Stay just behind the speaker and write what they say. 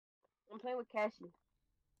playing with Cassie.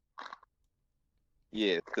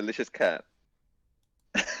 Yeah, delicious cat.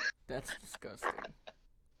 That's disgusting.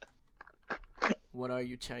 What are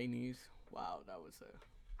you, Chinese? Wow, that was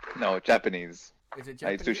a. No, Japanese. Is it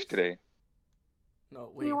I ate sushi Japanese? today.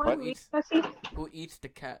 No, You wait. want What? to meet Cassie? Who eats the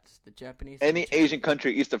cats? The Japanese or the Any Asian Chinese?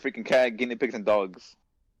 country eats the freaking cat, guinea pigs, and dogs.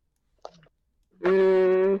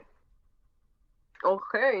 Mm,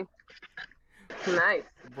 okay. Nice.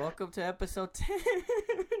 Welcome to episode 10 of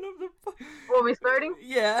the. Are we starting?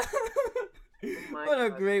 Yeah. Oh my What a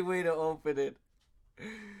god. great way to open it.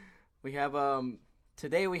 We have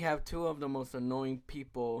today we have two of the most annoying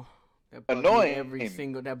people that bug me every Annoying.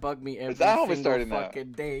 single that bug me every Is that how we single started now?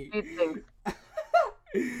 fucking day. These things.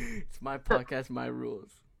 It's my podcast, my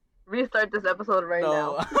rules. Restart this episode right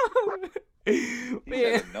No. now. He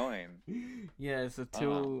Yeah. said annoying. Yeah, so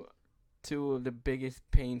Uh-huh. two of the biggest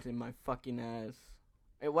pains in my fucking ass.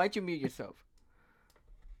 Hey, why'd you mute yourself?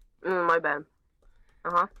 My bad.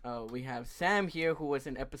 We have Sam here, who was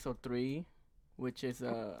in episode 3, which is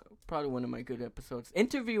probably one of my good episodes,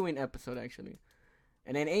 interviewing episode actually,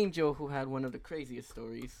 and then Angel, who had one of the craziest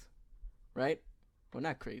stories, right? Well,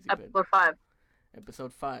 not crazy, but Episode 5.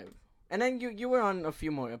 episode 5, and then you were on a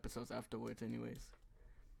few more episodes afterwards, anyways.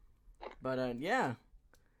 But yeah,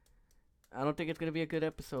 I don't think it's gonna be a good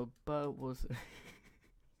episode, but we'll see.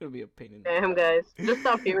 It's gonna be a pain in the Damn, ass. guys. Just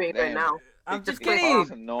stop hearing it right Damn. now. I'm just He said it was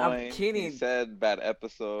kidding. annoying. I'm kidding. He said bad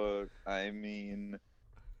episode. I mean,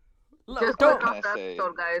 Just Don't. click off I the say?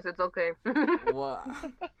 episode, guys. It's okay. Well,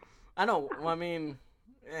 I know. I mean,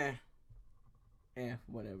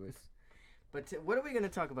 whatever. But what are we gonna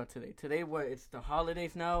talk about today? Today, it's the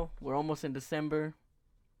holidays now. We're almost in December.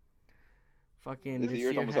 Fucking This this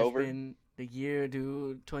year's year almost has over? been the year,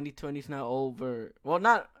 dude. 2020's now over. Well,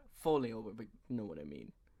 not fully over, but you know what I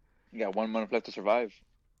mean. you got 1 month left to survive.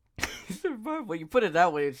 Well, you put it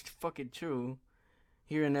that way, it's fucking true.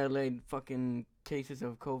 Here in LA, fucking cases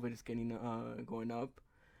of COVID is getting going up.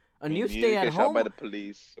 A new You get shot by the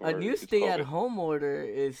police. A or new it's stay at COVID. home order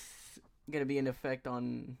is gonna be in effect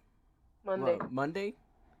on Monday. Monday.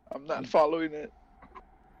 I'm not following it.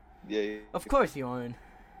 Yeah. Of course you aren't.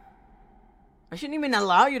 I shouldn't even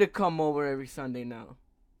allow you to come over every Sunday now.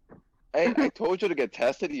 Hey, I told you to get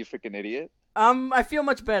tested, you freaking idiot. I feel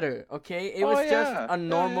much better. Okay, it was just yeah. a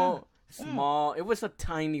normal, Yeah. small. It was a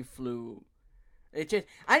tiny flu. It just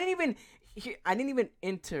I didn't even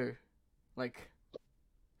enter like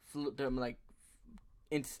flu the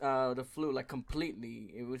flu like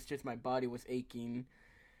completely. It was just my body was aching,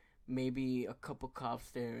 maybe a couple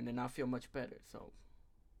coughs there, and then I feel much better. So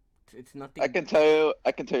it's nothing. I can tell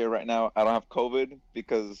you right now, I don't have COVID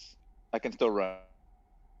because I can still run.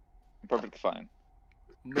 I'm perfectly fine.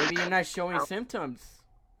 Maybe you're not showing symptoms.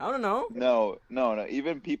 I don't know. No.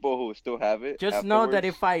 Even people who still have it, Just know that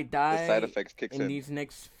afterwards, if I the die side effects kicks in in. these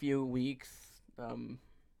next few weeks,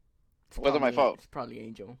 it's Wasn't my probably- fault. It's probably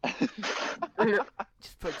Angel.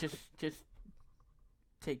 Just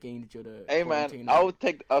take Angel to Hey quarantine. man, I'll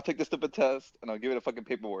take the stupid test and I'll give it a fucking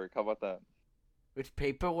paperwork. How about that? With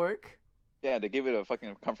paperwork? Yeah, they give it a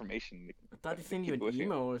fucking confirmation. I thought they sent keep you an pushing.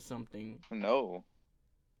 email or something. No.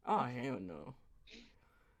 Oh hell no.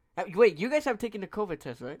 Wait, you guys have taken the COVID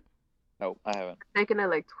test, right? No, I haven't. Taking it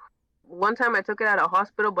like one time I took it at a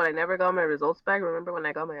hospital, but I never got my results back. Remember when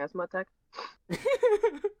I got my asthma attack?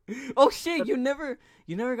 Oh shit! You never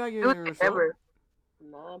got It your was result. ever.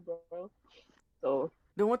 Nah, bro. So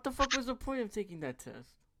Then what the fuck was the point of taking that test?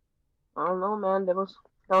 I don't know, man. That was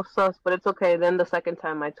sus, but it's okay. Then the second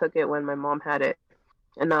time I took it when my mom had it,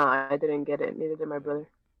 and I didn't get it. Neither did my brother.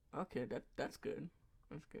 Okay, that's good.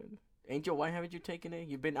 That's good. Angel, why haven't you taken it?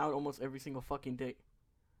 You've been out almost every single fucking day.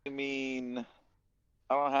 I mean,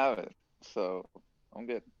 I don't have it, so I'm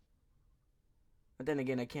good. But then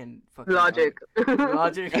again, I can't fucking Logic.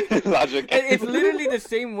 Logic. Logic. It's literally the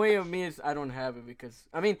same way of me as I don't have it because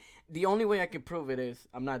I mean the only way I can prove it is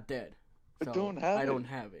I'm not dead. I So don't have I it. don't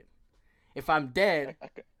have it. If I'm dead, I-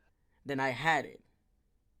 then I had it.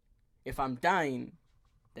 If I'm dying,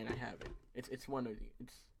 then I have it. It's one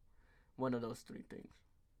of those three things.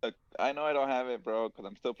 Look, I know I don't have it, bro, because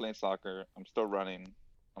I'm still playing soccer. I'm still running.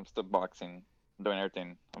 I'm still boxing. I'm doing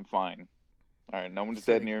everything. I'm fine. All right, no one's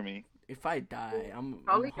dead near me. If I die,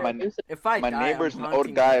 Probably My- if I my die, neighbor's I'm an old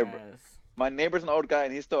haunting guy, your bro. ass. My neighbor's an old guy,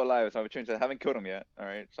 and he's still alive, so I haven't killed him yet. All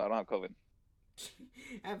right, so I don't have COVID.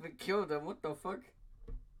 I haven't killed him. What the fuck?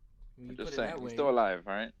 When you I'm just put it saying, that he's way, still alive.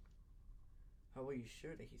 All right. how are you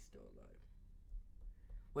sure that he's still alive?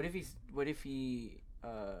 What if he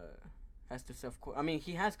has to I mean,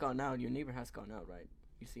 he has gone out. Your neighbor has gone out, right?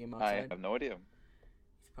 You see him I outside. have no idea.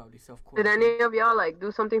 He's probably self Did quarantined. any of y'all like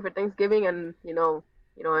do something for Thanksgiving and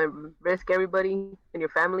and risk everybody in your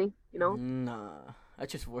family. Nah, I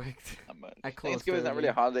just worked. I closed Thanksgiving is not really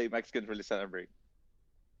a early. holiday Mexicans really celebrate.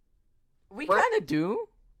 We What? kind of do.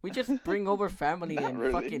 We just bring over family Not and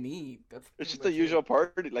really. fucking eat. That's It's pretty just the much it. usual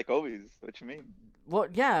party, like always. What you mean? Well,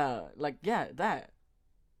 yeah, like yeah, that.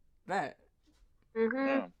 Mhm.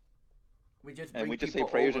 Yeah. We just And bring we just say people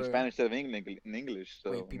prayers in over. Spanish instead of in English.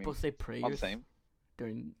 Wait, So I people mean, say all the prayers same.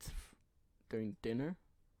 during during dinner.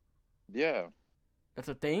 Yeah. That's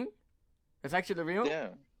a thing. That's actually real. Yeah.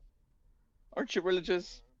 Aren't you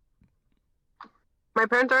religious? My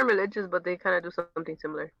parents aren't religious, but they kind of do something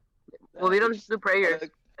similar. Well, Yeah. we They don't just do prayers.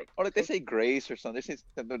 like, Like, or like they like say grace or something. They say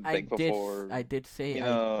something thankful for. I did say You I,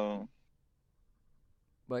 know.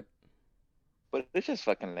 but But it's just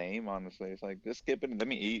fucking lame, honestly. It's like just skip it and let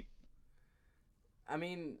me eat. I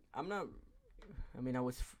mean, I'm not. I mean, I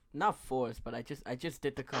was not forced, but I just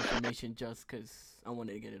did the confirmation just because I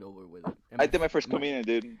wanted to get it over with. And I did my first communion,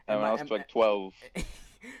 dude, and when I was like 12.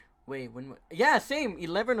 wait, when? Yeah, same.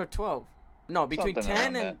 11 or 12. No, between Something 10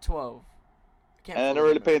 around that. and 12. I can't And I fully never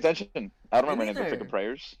really paid remember. attention. I don't Me remember any of the freaking neither.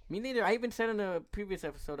 prayers. Me neither. I even said in a previous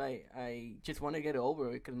episode, I just want to get it over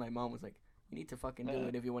with because my mom was like, "You need to fucking do Yeah.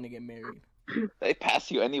 it if you want to get married." They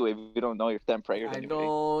pass you anyway if you don't know your 10 prayers I anyway.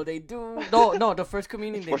 know they do. No, no, the first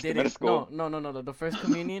communion It's they worse than middle didn't. No, school. no, no, no, no. The first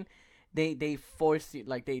communion, they force you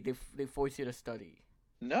like they force you to study.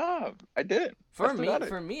 No, I didn't. I still got it.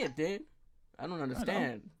 For me, it did. I don't I know.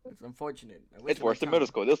 understand. It's unfortunate. I It's wasted my worse than middle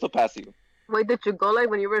time. school. They'll still pass you. wait, did you go like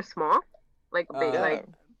when you were small? Like, Uh, Yeah,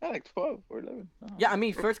 yeah, like 12 or 11. yeah. I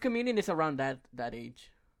mean, first communion is around that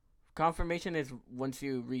age. Confirmation is once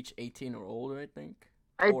you reach 18 or older, I think.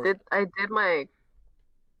 Or I did my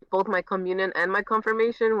both my communion and my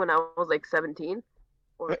confirmation when I was like 17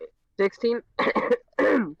 or 16.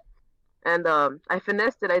 And I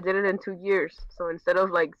finessed it. I did it in 2 years. So instead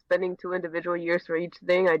of like spending two individual years for each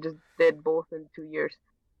thing, I just did both in 2 years.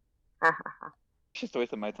 It's just a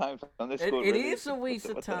waste of my time. Sunday it, school, it really? is a waste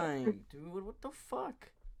of What the? time, dude. What the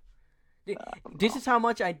fuck? I don't This know. is how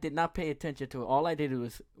much I did not pay attention to it. All I did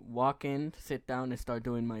was walk in, sit down, and start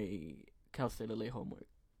doing my Cal State LA homework.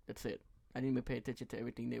 That's it. I didn't even pay attention to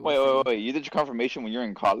everything they were saying. Wait. You did your confirmation when you were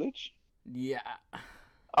in college? Yeah.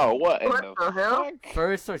 Oh, what in What the the hell? fuck?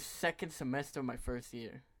 First or second semester of my first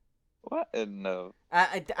year. What in the?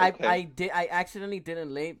 I Okay. did I accidentally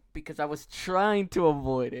didn't late because I was trying to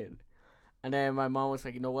avoid it. And then my mom was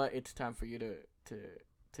like, you know what, it's time for you to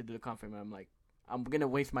do the confirmation. I'm like, I'm gonna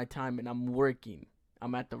waste my time and I'm working.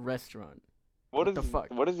 I'm at the restaurant. What the fuck?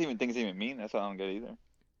 What does even things even mean? That's what I don't get either.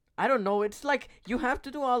 I don't know. It's like you have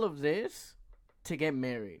to do all of this to get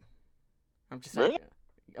married. I'm just Really? like,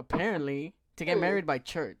 apparently to get married by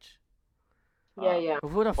church. Yeah. But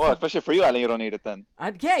who the Well, fuck? especially for you, Alan, you don't need it then.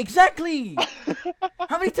 Yeah, exactly.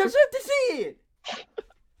 How many times do I have to see it?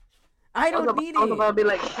 I don't need I was about to it. be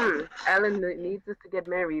like, Alan needs us to get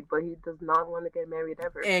married, but he does not want to get married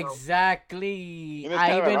ever. So. Exactly. I mean, it's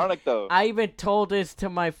kind of ironic though. I even told this to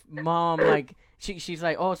my mom. Like she's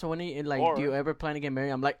like, oh, so when you like, do you Or- ever plan to get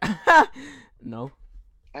married? I'm like, no.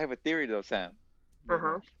 I have a theory though, Sam.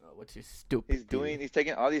 Uh-huh. Oh, what's your stupid? He's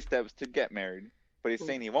taking all these steps to get married, but he's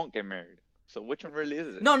saying he won't get married. So which one really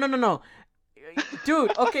is it? No.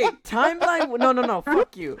 Dude, okay, timeline. No,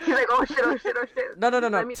 fuck you. He's like, oh shit. No.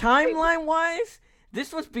 Let me think. Timeline wise,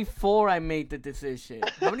 this was before I made the decision.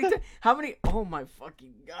 How many? Oh my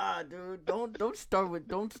fucking god, dude! Don't start with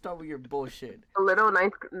your bullshit. The little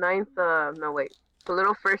no wait. The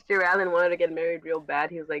little first year Alan wanted to get married real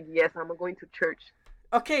bad. He was like, yes, I'm going to church.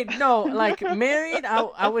 Okay, no, like married.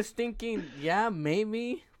 I was thinking, yeah,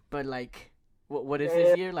 maybe, but like, what is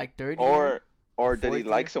this year? Like 30? Or did he Fourth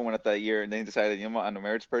like year? someone at that year and then he decided, you know what, I'm a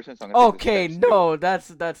marriage person, so I'm gonna take Okay, the steps. no,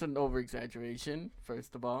 that's an over exaggeration.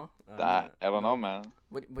 First of all, I don't know, man.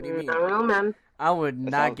 What do you mean? I don't know, man. I would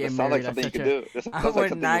not get That sounds like married at something you such could a. do. That I sounds like would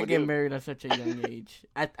something you not would get do. married at such a young age.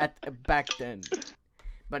 At back then,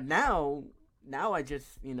 but now I just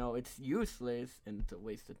it's useless and it's a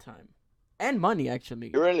waste of time and money actually.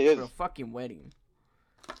 It really is. For a fucking wedding.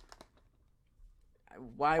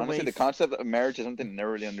 Why Honestly, waste? the concept of marriage is something I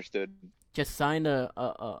never really understood. Just sign a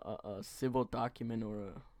civil document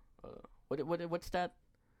or what's that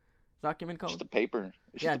document called? Just a paper.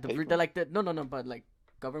 It's Yeah, just a paper. like the no, but like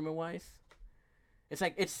government wise, it's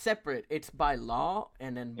like it's separate. It's by law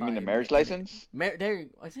and then. You mean the by marriage license? There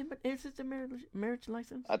is it the marriage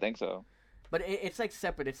license? I think so. But it's like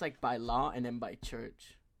separate. It's like by law and then by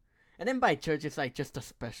church, and then by church it's like just a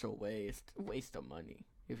special way. It's a waste of money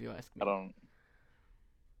if you ask me. I don't.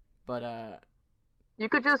 But You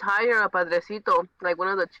could just hire a padrecito, like one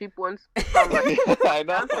of the cheap ones from like. I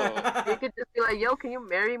know. You could just be like, "Yo, can you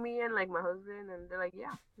marry me and like my husband?" And they're like,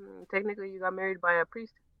 "Yeah." Technically, you got married by a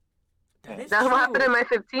priest. That is That's true. what happened in my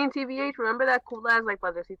 15 TBH. Remember that cool ass like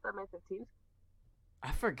padrecito at my 15?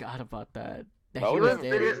 I forgot about that. That Why he would was you have a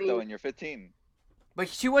there. priest though when you're 15? But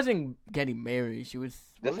she wasn't getting married. She was.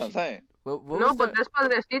 That's what I'm saying. What No, was but the... there's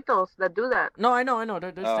padrecitos that do that. No, I know.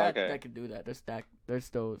 There's Oh, that okay. that can do that. There's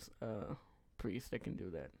those priests that can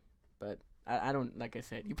do that. But I don't, like I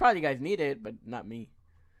said. You probably guys need it, but not me.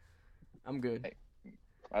 I'm good. Hey.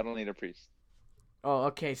 I don't need a priest. Oh,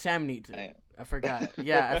 okay. Sam needs I it. am. I forgot.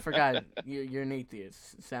 Yeah, I forgot. You're an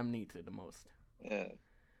atheist. Sam needs it the most. Yeah.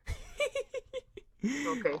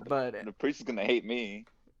 Okay. But The priest is gonna hate me.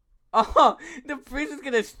 oh, the priest is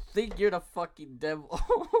gonna think you're the fucking devil.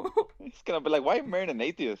 He's gonna be like, "Why are you marrying an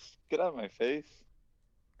atheist? Get out of my face."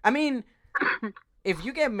 I mean, if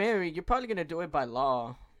you get married, you're probably gonna do it by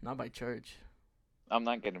law, not by church. I'm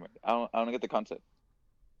not getting married. I don't get the concept.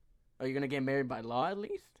 Are you gonna get married by law at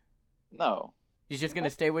least? No. You're just gonna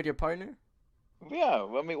stay with your partner? Yeah.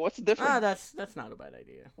 I mean, what's the difference? That's not a bad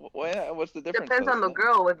idea. What's the difference? Depends on the though?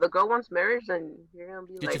 girl. If the girl wants marriage, then you're gonna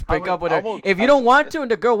be You like, just break up with I her. won't- If you don't want to and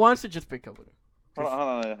the girl wants to, just break up with her.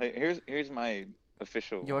 Hold on. Here's my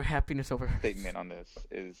official Your happiness over hers. statement on this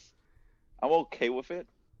is, I'm okay with it,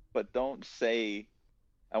 but don't say.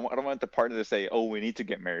 I don't want the partner to say, "Oh, we need to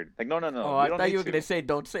get married." Like, no. Oh, we I don't thought need you were to. gonna say,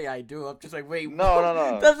 "Don't say I do." I'm just like, wait. No.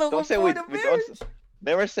 What? That's the Don't whole say point of we marriage. don't.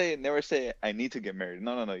 Never say I need to get married.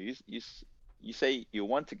 No. You say you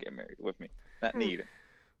want to get married with me. Not need.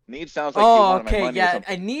 Need sounds like you Oh, want my okay, money or yeah.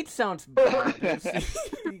 something. A need sounds bad.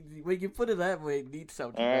 When you put it that way, need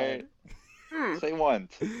sounds All bad. right. Say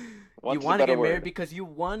want. You Want's a want to better get married word. because you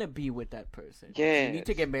want to be with that person. Yeah. You need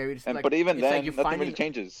to get married. It's like, But even it's then, like you're nothing finding... really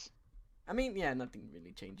changes. I mean, yeah, nothing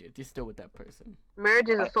really changes. You're still with that person. marriage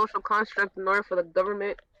is a social construct in order for the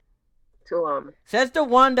government to Says the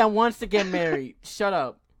one that wants to get married. Shut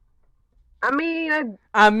up. I mean,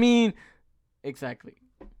 I mean, exactly.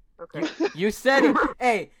 okay. You said it.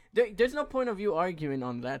 Hey, there's no point of you arguing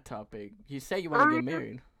on that topic. You say you want to get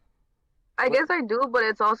married. I guess I do, but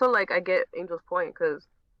it's also like I get Angel's point because,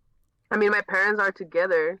 I mean, my parents are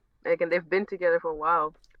together, like, and they've been together for a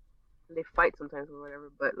while. And they fight sometimes or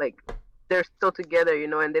whatever, but like they're still together, you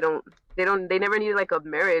know, and they never need like a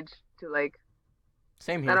marriage to like.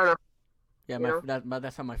 Same here. I don't know. Yeah,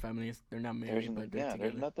 that's how my family is. They're not married, but they're together.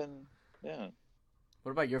 There's nothing. Yeah,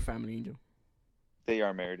 What about your family, Angel? they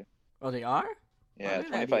are married. Oh, they are? Yeah, Oh, they're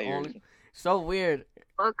 25 the years. only- So weird.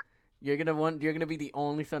 Fuck. You're gonna be the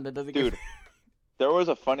only son that doesn't Dude, get... there was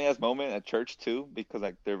a funny ass moment at church too, because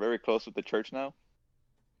like they're very close with the church now,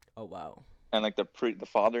 Oh wow. and like the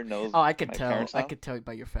father knows. Oh, I could my tell. parents I now. could tell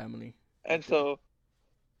by your family. And so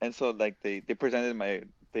like they presented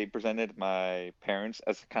my parents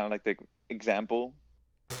as kind of like the example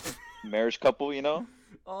marriage couple, you know.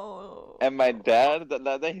 Oh. And my dad,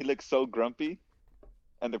 that day, he looked so grumpy,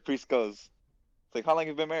 and the priest goes, "It's like, how long have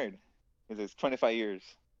you been married?" He says, 25 years.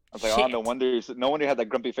 I was like, "Oh, Shit. no wonder you had that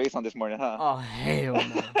grumpy face on this morning, huh?" Oh hell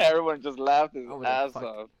no. Everyone just laughed his I would've ass fucked-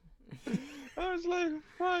 off. I was like,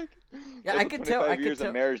 "Fuck." Yeah, That's I what could tell. 25 I could years tell.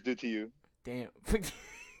 of marriage do to you. Damn.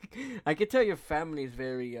 I could tell your family is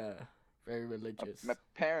very religious. My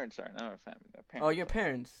parents are not our family. My parents Oh, your are.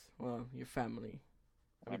 parents. Well, your family.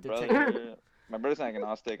 My mean, they're brother's an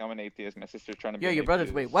agnostic. I'm an atheist. My sister's trying to be. Yeah, an your brothers.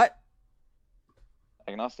 atheist. Wait, what?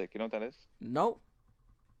 Agnostic. You know what that is? No.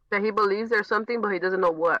 That he believes there's something, but he doesn't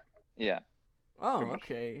know what. Yeah. Oh, Pretty much.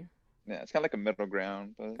 okay. Yeah. It's kind of like a middle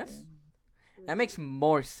ground, but. That's- That makes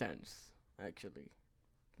more sense, actually.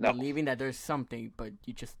 No. Believing that there's something, but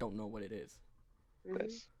you just don't know what it is. Mhm.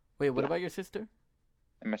 Yes. Wait, what Yeah. about your sister?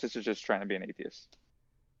 And my sister's just trying to be an atheist.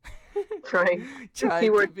 Trying. Trying to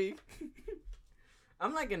Keyword. be.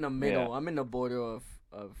 I'm like in the middle. Yeah. I'm in the border of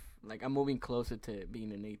like I'm moving closer to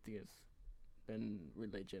being an atheist than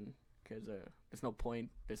religion because there's no point.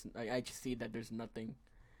 I just see that there's nothing,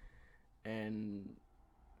 and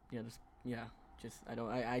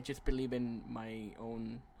I just believe in my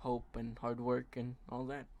own hope and hard work and all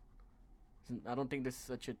that. I don't think there's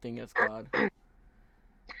such a thing as God.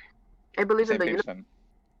 I believe in Same the page universe. then.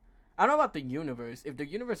 I don't know about the universe. If the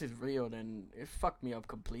universe is real, then it fucked me up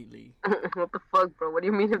completely. What the fuck, bro? What do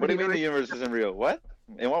you mean? What do you mean the universe isn't real? What?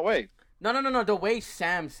 In what way? No. The way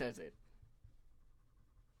Sam says it.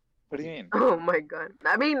 What do you mean? Oh my god.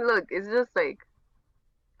 I mean, look, it's just like,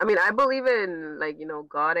 I mean, I believe in like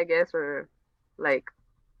God, I guess, or like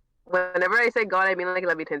whenever I say God, I mean like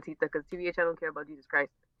La Virgencita, because TVH, I don't care about Jesus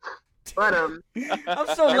Christ. But I'm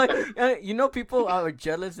so like, people are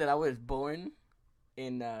jealous that I was born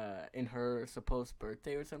in her supposed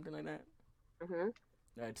birthday or something like that. Mhm.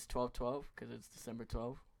 It's 12/12 because it's December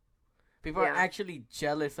 12th. People are Yeah. actually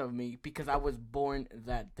jealous of me because I was born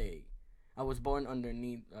that day. I was born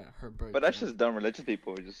underneath her birthday. But that's just dumb religious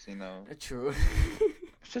people. Just True.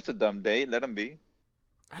 it's just a dumb day. Let them be.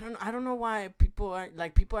 I don't know why people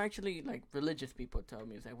actually like religious people tell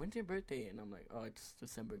me it's like when's your birthday and I'm like oh it's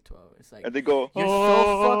December 12th. It's like And they go, you're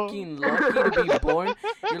so fucking lucky to be born.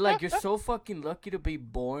 You're so fucking lucky to be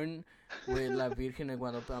born with La Virgen de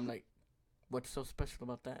Guadalupe. I'm like, what's so special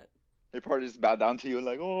about that? They probably just bow down to you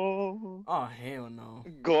like, oh, Oh hell no!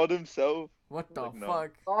 God himself. What the Like, no.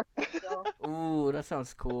 fuck? Fuck yourself. Ooh, that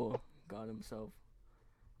sounds cool. God himself.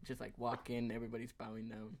 Just like walk in, everybody's bowing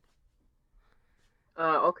down.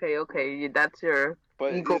 Okay. That's your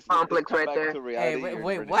But ego it's complex come right back there. to Hey, reality, wait, you're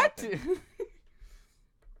wait, pretty what? nothing.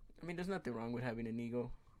 I mean, there's nothing wrong with having an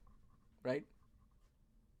ego, right?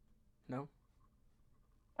 No.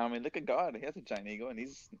 I mean, look at God. He has a giant ego, and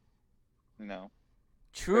he's, you know,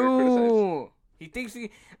 True. He thinks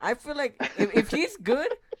he. I feel like if he's good,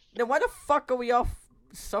 then why the fuck are we all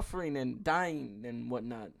suffering and dying and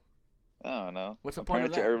whatnot? I don't know. What's the point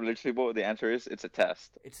of Apparently, to that? every religious people, the answer is it's a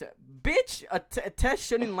test. It's a bitch. A test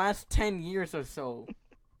shouldn't last 10 years or so.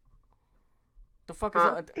 The fuck is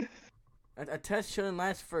Huh? a test shouldn't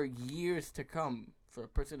last for years to come for a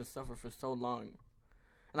person to suffer for so long.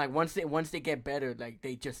 And like once they get better, like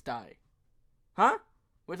they just die. Huh?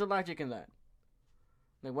 Where's the logic in that?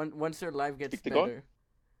 Like once their life gets Speak to God. better,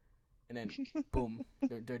 and then boom,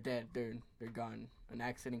 they're dead. They're gone. An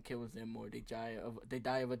accident kills them, or they die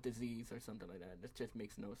of a disease or something like that. That just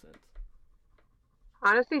makes no sense.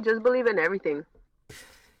 Honestly, just believe in everything.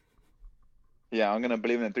 Yeah, I'm gonna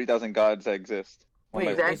believe in 3,000 gods that exist. One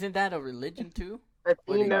Wait, by one. isn't that a religion too?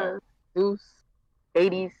 Athena, Zeus,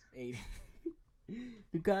 Hades. Hey,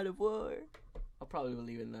 the God of War. I'll probably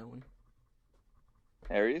believe in that one.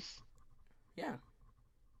 Aries. Yeah.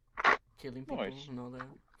 Killing people Nice. and all that.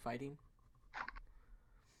 Fighting.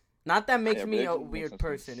 Not that makes Yeah, me a religion makes weird no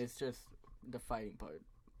person. sense. It's just the fighting part.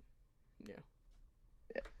 Yeah.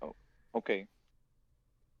 Oh, okay.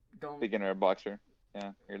 Don't. Beginner boxer.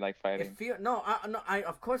 Yeah, you're like fighting. It feel no. I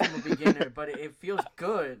of course I'm a beginner, but it feels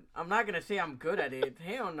good. I'm not gonna say I'm good at it.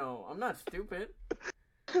 Hell no. I'm not stupid.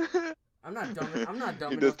 I'm not dumb. I'm not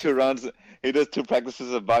dumb He enough. does 2 rounds. He does 2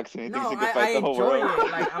 practices of boxing. He No, thinks he can I fight the whole enjoy world.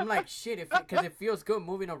 it. Like I'm like shit, because it feels good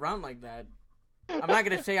moving around like that. I'm not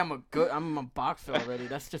gonna say I'm a boxer already.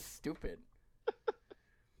 That's just stupid.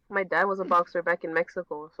 My dad was a boxer back in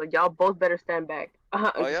Mexico, so y'all both better stand back.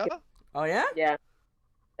 Oh yeah. Oh yeah? Yeah.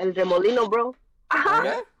 El Remolino, bro. Oh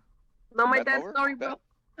yeah? No, my Bad dad's mower? story, bro.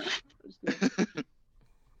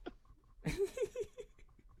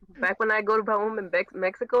 Back when I go to home in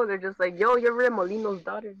Mexico, they're just like, yo, you're Remolino's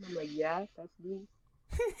daughter. And I'm like, yeah, that's me.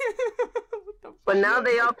 What the But fuck? now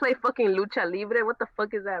they all play fucking lucha libre. What the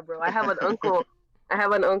fuck is that, bro? I have an uncle.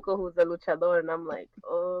 Who's a luchador, and I'm like,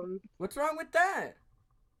 What's wrong with that?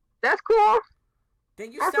 that's cool.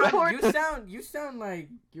 Then I support- you sound like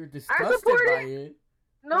you're I disgusted support by it. it.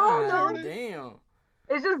 No, God no, damn.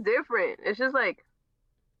 it's just different. It's just like,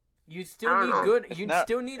 You I still don't need know. good. It's You not-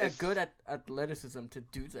 still need a it's- good athleticism to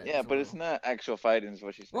do that. Yeah, as but it's well. not actual fighting, is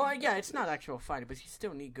what she's saying. Well, yeah, it's not actual fighting, but you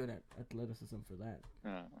still need good at athleticism for that.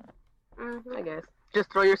 I guess.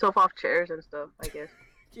 Just throw yourself off chairs and stuff, I guess.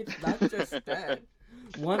 It's not just that.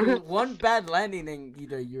 One bad landing and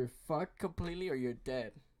either you're fucked completely or you're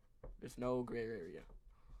dead. There's no gray area.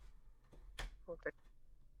 Okay.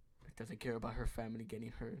 It doesn't care about her family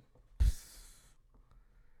getting hurt.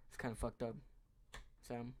 It's kind of fucked up.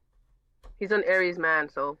 Sam. He's an Aries man,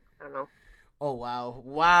 so I don't know. Oh wow!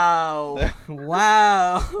 Wow!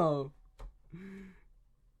 Wow! So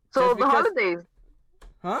Just the because- holidays.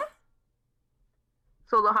 Huh?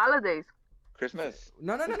 So the holidays. Christmas.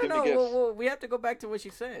 No! Just give me gifts. Well, we have to go back to what she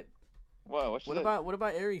said. Wow, what What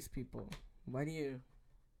about Aries people? Why do you?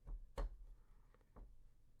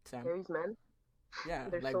 Sam. Aries man. Yeah,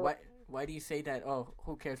 They're like so- why do you say that? Oh,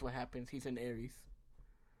 who cares what happens? He's an Aries.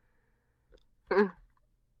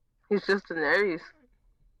 He's just an Aries.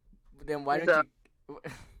 Then why He's don't you?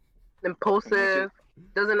 Impulsive.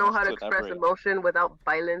 Doesn't know how to Let's express elaborate. emotion without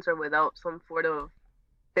violence or without some sort of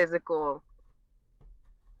physical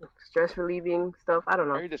stress relieving stuff. I don't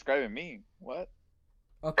How are know. you describing me? What?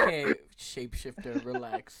 Okay, shapeshifter,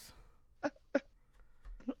 relax.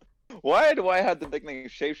 Why do I have the nickname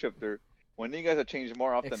Shapeshifter when you guys have changed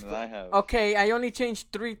more often than I have? Okay, I only changed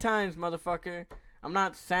 3 times, motherfucker. I'm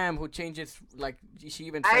not Sam who changes like she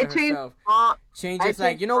even I said changed herself. all. Changes I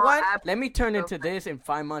like changed you know all what? apps Let me turn and into stuff. this in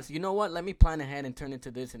 5 months. You know what? Let me plan ahead and turn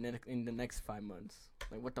into this in the next 5 months.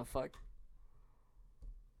 Like what the fuck?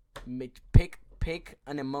 Pick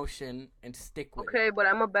an emotion and stick with it. Okay, but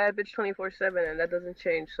I'm a bad bitch 24/7, and that doesn't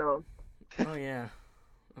change. So. Oh yeah,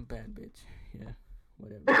 a bad bitch. Yeah,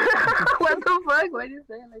 whatever. What the fuck? Why do you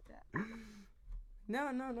say it like that? No.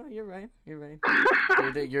 You're right.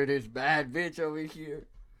 You're this bad bitch over here.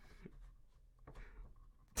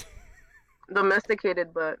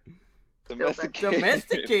 Domesticated, but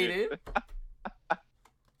Domesticated.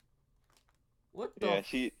 What the? Yeah,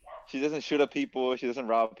 she doesn't shoot at people. She doesn't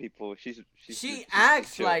rob people. She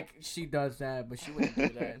acts like she does that, but she wouldn't do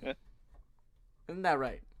that. Isn't that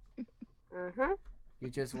right? Mhm. You're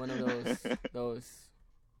just one of those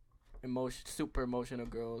super emotional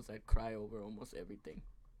girls that cry over almost everything.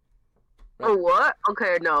 Right? Oh what?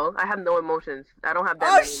 Okay, no, I have no emotions. I don't have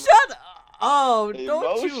that. Oh, shut up! Oh,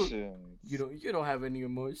 don't emotions. You don't have any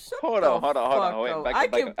emotions. Hold on. Wait, I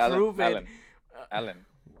can prove it. Alan.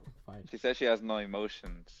 Fine. She says she has no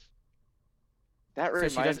emotions. That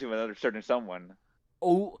reminds you of another certain someone.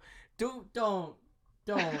 Oh, dude, don't.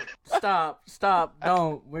 Stop.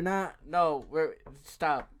 Don't. We're not. No,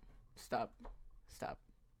 stop.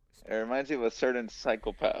 It reminds you of a certain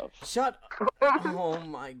psychopath. Shut up. Oh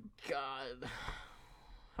my god.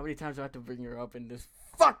 How many times do I have to bring her up in this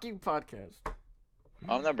fucking podcast?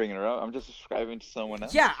 I'm not bringing her up. I'm just describing to someone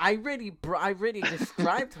else. Yeah, I already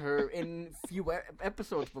described her in few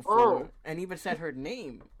episodes before, and even said her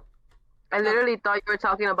name. I literally thought you were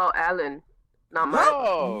talking about Alan, not Mike.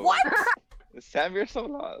 No. What? Sam, you're so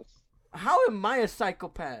lost. How am I a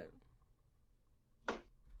psychopath?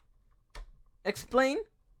 Explain.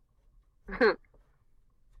 You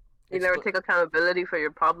never take accountability for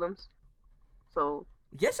your problems, so.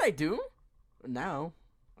 Yes, I do. Now,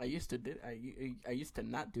 I used to I used to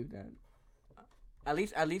not do that. At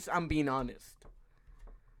least I'm being honest.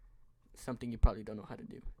 Something you probably don't know how to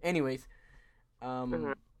do. Anyways,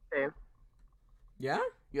 Okay. Yeah,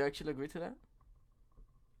 you actually agree to that?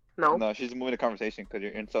 No, she's moving the conversation because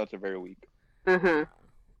your insults are very weak.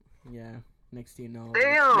 Yeah. Next thing you know,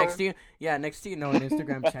 damn. Next thing you know, in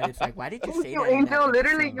Instagram chat, it's like, why did you say that? Angel,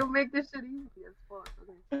 literally, you make this shit easy as fuck.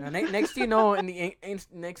 Okay. Now, next thing you know, in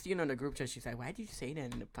the group chat, she's like, why did you say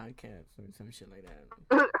that in the podcast or some shit like that?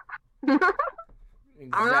 Exactly.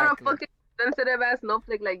 I'm not a fucking sensitive ass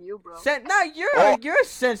snowflake like you, bro. You're a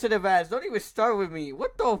sensitive ass. Don't even start with me.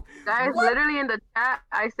 What the? Guys, literally in the chat,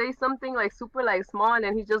 I say something like super like small, and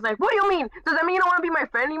then he's just like, "What do you mean? Does that mean you don't want to be my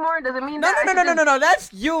friend anymore? Does it mean No.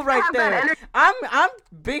 That's you right there. I'm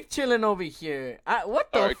big chilling over here.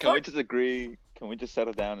 What the? Alright, fuck? can we just agree? Can we just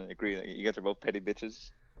settle down and agree that you guys are both petty bitches?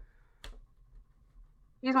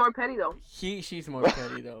 He's more petty though. She's more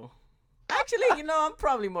petty though. Actually, I'm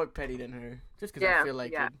probably more petty than her, just because I feel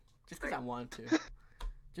like it. Just because I want to.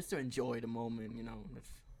 Just to enjoy the moment,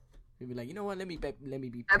 Maybe like, you know what? Let me be petty.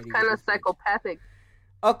 That's kind of psychopathic.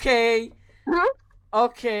 Okay.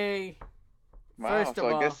 Okay. Wow, First of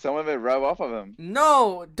all, I guess some of it rub off of him.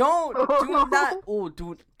 No, do not. Oh,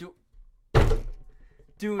 do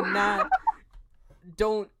not.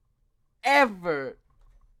 Don't ever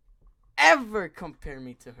compare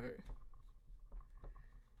me to her.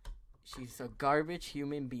 She's a garbage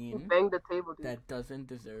human being Bang the table, dude. that doesn't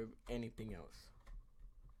deserve anything else.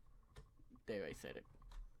 There, I said it.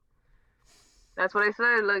 That's what I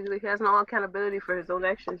said. Like, he has no accountability for his own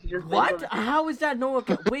actions. He just What? How is that no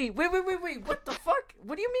Wait. What the fuck?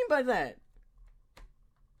 What do you mean by that?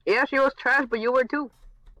 Yeah, she was trash, but you were too.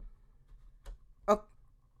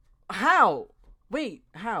 How? Wait,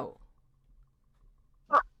 how?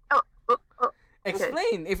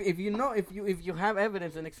 Explain. Okay. If you have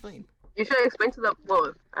evidence, then explain. You should explain to the.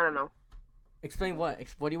 Well, I don't know. Explain what?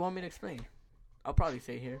 What do you want me to explain? I'll probably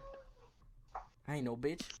say here. I ain't no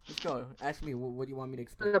bitch. Let's go. Ask me. What do you want me to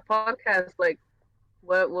explain? The podcast, like,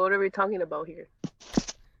 what are we talking about here?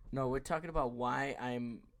 No, we're talking about why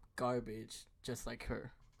I'm garbage, just like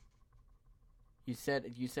her. You said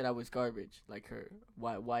I was garbage, like her.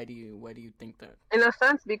 Why do you think that? In a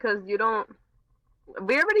sense, because you don't.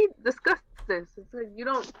 We already discussed this. It's like you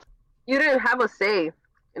didn't have a say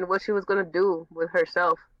in what she was gonna do with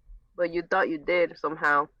herself, but you thought you did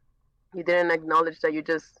somehow. You didn't acknowledge that you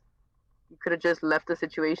could have just left the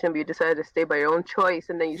situation, but you decided to stay by your own choice,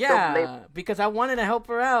 and then you still blame. Because I wanted to help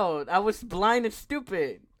her out. I was blind and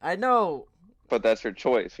stupid. I know. But that's her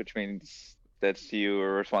choice, which means that's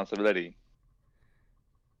your responsibility.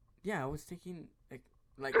 Yeah, I was thinking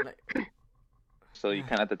like. So you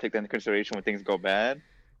kind of have to take that into consideration when things go bad.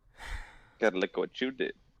 You gotta look at what you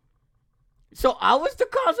did. So I was the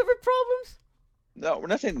cause of her problems? No, we're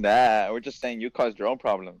not saying that. We're just saying you caused your own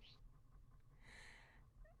problems.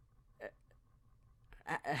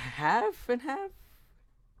 Half and half?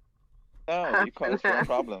 No, you cause your own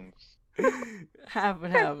problems. Half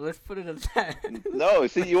and half. Let's put it at that. No,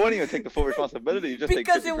 see, you won't even take the full responsibility. You just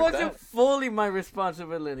Because take it 50%. wasn't fully my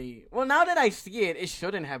responsibility. Well, now that I see it, it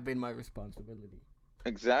shouldn't have been my responsibility.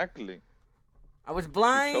 Exactly. I was You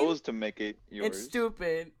blind chose to make it and yours.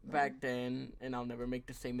 stupid back then, and I'll never make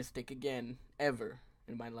the same mistake again, ever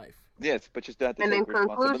in my life. Yes, but you still have to And take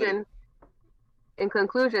responsibility. in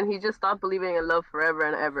conclusion, he just stopped believing in love forever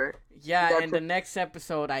and ever. Yeah, That's and the next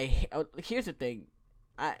episode, here's the thing,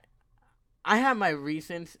 I have my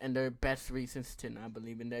reasons, and they're best reasons to not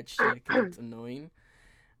believe in that shit because it's annoying.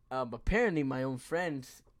 Apparently, my own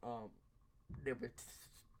friends, they were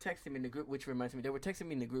texting me in the group, which reminds me, they were texting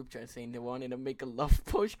me in the group chat saying they wanted to make a love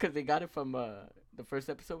potion because they got it from the first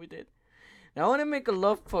episode we did. Now, I want to make a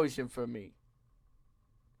love potion for me.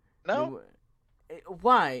 No,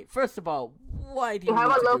 Why? First of all, why do To you have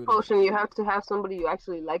need a to love do potion, you have to have somebody you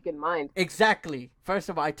actually like in mind. Exactly. First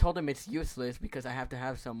of all, I told them it's useless because I have to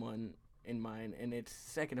have someone in mind, and it's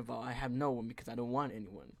second of all, I have no one because I don't want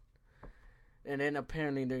anyone. And then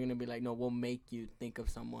apparently they're gonna be like, no, we'll make you think of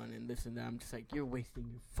someone and this and that. I'm just like, you're wasting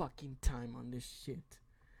your fucking time on this shit.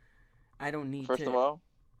 I don't need first to. of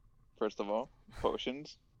all,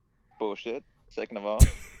 potions, bullshit. Second of all,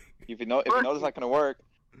 if you know it's not gonna work,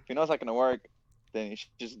 then you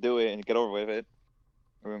should just do it and get over with it.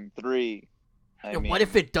 Three, And what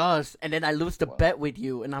if it does, and then I lose the What? bet with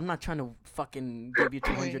you, and I'm not trying to fucking give you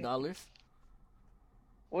 $200?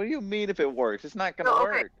 What do you mean if it works? It's not gonna No,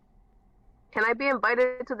 okay. work. Can I be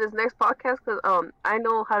invited to this next podcast? Because I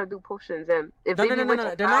know how to do potions, and if No, they no, be no, no, no.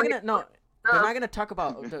 witches, They're not gonna. No, they're stuff. not gonna talk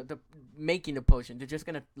about the making the potion. They're just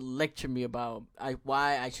gonna lecture me about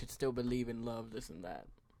why I should still believe in love, this and that.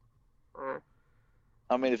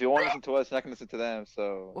 I mean, if you want to listen to us, you're not gonna listen to them.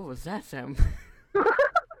 So What was that, Sam?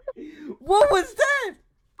 What was that?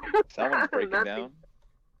 someone's breaking Nothing. down.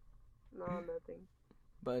 No, nothing.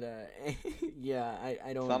 But yeah,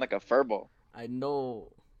 I don't. Sound like a furball. I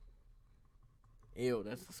know. Ew,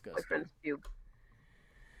 that's My disgusting. friend's puke.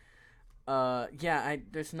 Yeah,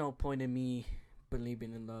 there's no point in me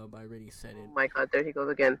believing in love. I already said it. Oh my god, there he goes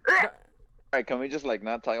again. Alright, can we just like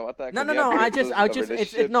not talk about that? No, 'Cause no, you have no. to I go just, through the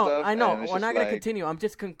it's relationship no. stuff, I know. and it's We're just not gonna like, continue. I'm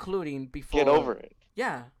just concluding before. Get over it.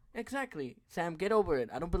 Yeah, exactly. Sam, get over it.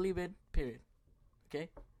 I don't believe it. Period. Okay.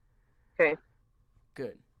 Okay.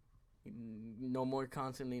 Good. No more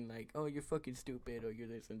constantly like, oh, you're fucking stupid or you're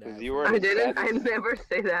this and that. 'Cause you were- I didn't. I never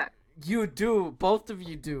say that. You do. Both of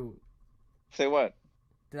you do. Say what?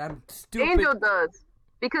 That I'm stupid. Angel does.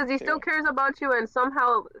 Because he Say still what? cares about you and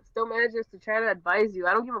somehow still manages to try to advise you.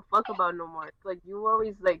 I don't give a fuck about no more. Like, you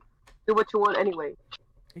always, like, do what you want anyway.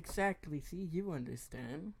 Exactly. See, you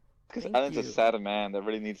understand. Because Thank Alan's you. a sad man that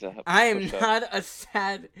really needs to help. I am push up. not a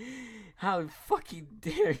sad. How fucking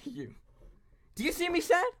dare you? Do you see me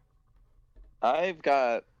sad? I've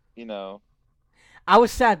got, you know, I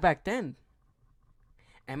was sad back then.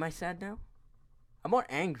 Am I sad now? I'm more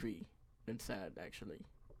angry than sad, actually.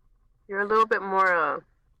 You're a little bit more,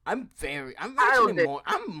 I'm actually Childish.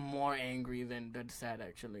 I'm more angry than sad,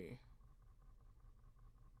 actually.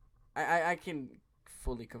 I can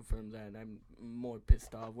fully confirm that. I'm more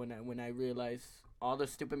pissed off when I realize all the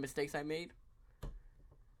stupid mistakes I made.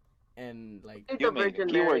 And like, It's you a made virgin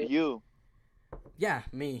it. Keyword Mary. you. yeah,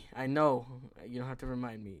 me. I know. You don't have to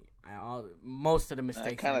remind me. Most of the I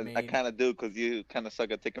mistakes kind made. of do because you kind of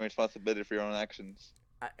suck at taking responsibility for your own actions.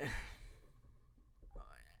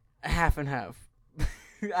 Half and half.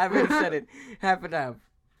 I already said it. Half and half.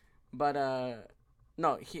 But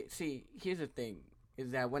no. Here's the thing: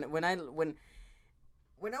 is that when I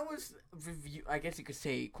was I guess you could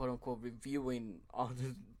say, quote unquote, reviewing all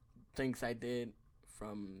the things I did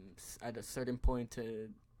from at a certain point to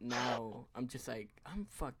now, I'm just like, I'm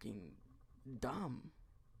fucking dumb.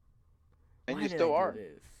 And Why you did still I do are.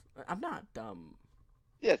 this? I'm not dumb.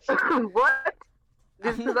 Yes. what?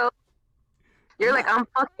 This I'm is not- you're I'm like, I'm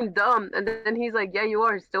fucking dumb. And then he's like, yeah, you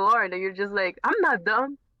are, still are. And then you're just like, I'm not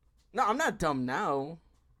dumb. No, I'm not dumb now.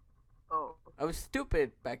 Oh. I was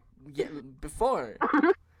stupid before.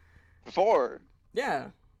 Before. Yeah.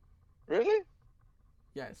 Really?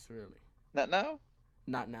 Yes, really. Not now?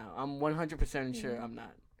 Not now. I'm 100% sure I'm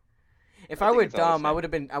not. If I I think were it's all the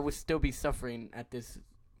dumb, same. I would still be suffering at this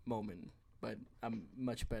moment. But I'm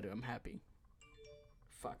much better. I'm happy.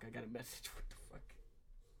 Fuck, I got a message. What the fuck?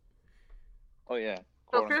 Oh yeah.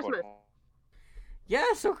 So Quote, unquote. Christmas. Yeah,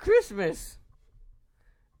 so Christmas.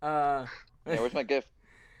 Yeah, where's my gift?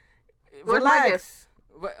 Where's my relax.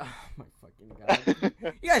 Oh my fucking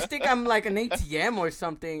god. You guys think I'm like an ATM or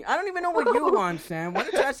something? I don't even know what you want, Sam. Why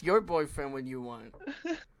don't you ask your boyfriend what you want?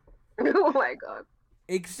 Oh my god.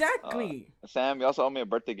 Exactly. Sam, you also owe me a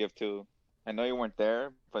birthday gift too. I know you weren't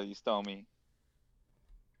there, but you still owe me.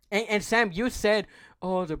 And Sam, you said,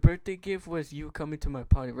 "Oh, the birthday gift was you coming to my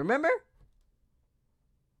party." Remember?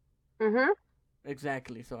 Mhm.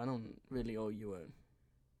 Exactly. So I don't really owe you a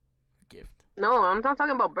gift. No, I'm not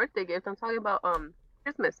talking about birthday gifts. I'm talking about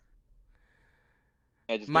Christmas.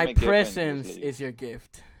 Yeah, just give My me a gift and just presence leave. is your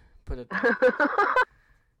gift. Put it.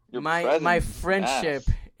 Your My presence is friendship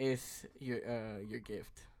ass. is your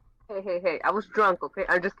gift. Hey! I was drunk. Okay,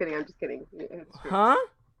 I'm just kidding. I'm just kidding. It's true. Huh?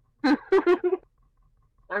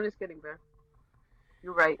 I'm just kidding, bro.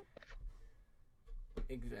 You're right.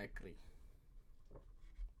 Exactly.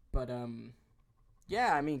 But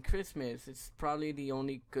yeah, I mean Christmas. It's probably the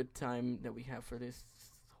only good time that we have for this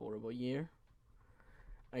horrible year.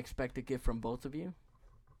 I expect a gift from both of you.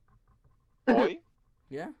 Boy,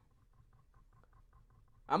 Yeah.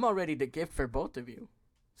 I'm already the gift for both of you.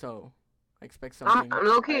 So I expect something. I'm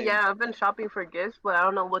low key. I Yeah, I've been shopping for gifts, but I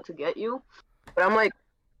don't know what to get you. But I'm like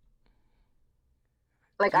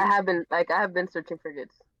You I have been searching for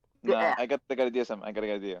gifts. nah, Yeah. I got an idea. I got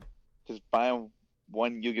an idea. Just buy him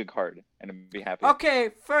one Yu-Gi-Oh card and be happy. Okay,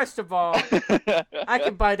 first of all, I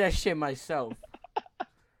can buy that shit myself.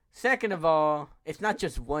 Second of all, it's not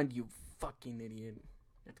just one, you fucking idiot. You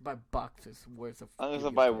have to buy boxes worth of I'm just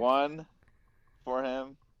Yu-Gi-Oh gonna buy cards. one for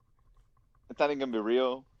him. It's not even gonna be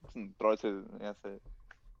real. Just gonna throw it to. That's it.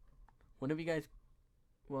 One of you guys,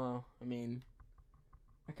 well, I mean,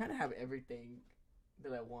 I kind of have everything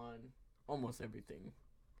that I want. Almost everything.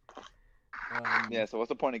 Yeah. So what's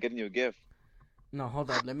the point of getting you a gift? No,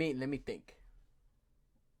 hold up. Let me think.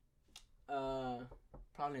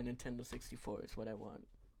 Probably a Nintendo 64 is what I want.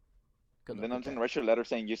 Good luck Then I'm with gonna that. write you a letter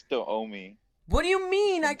saying you still owe me. What do you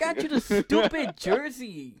mean? I got you the stupid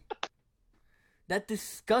jersey. That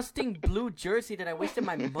disgusting blue jersey that I wasted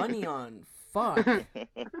my money on. Fuck.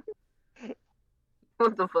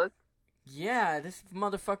 What the fuck? Yeah, this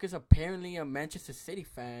motherfucker's apparently a Manchester City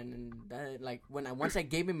fan, and that like once I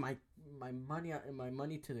gave him my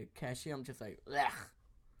money to the cashier, I'm just like, ugh.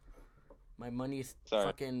 My money is Sorry.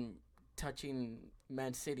 fucking touching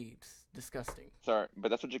Man City. It's disgusting. Sorry, but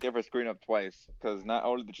that's what you get for screwing up twice. Because not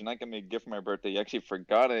only did you not get me a gift for my birthday, you actually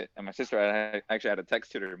forgot it, and my sister actually had a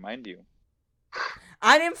text to remind you.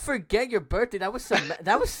 I didn't forget your birthday. That was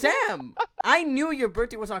Sam. I knew your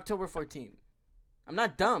birthday was October 14th. I'm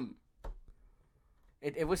not dumb.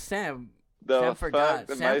 It was Sam. Sam forgot.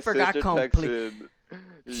 Sam forgot completely.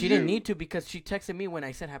 She didn't need to because she texted me when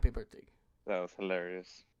I said happy birthday. That was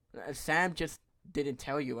hilarious. Sam just didn't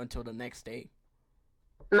tell you until the next day.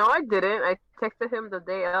 No, I didn't. I texted him the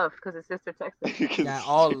day of because his sister texted me. Yeah,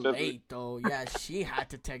 all late though. Yeah, she had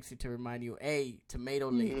to text you to remind you. Hey, tomato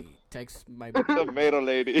lady, text my Tomato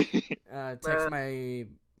lady. text my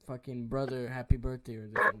fucking brother happy birthday or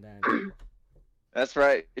this and that. That's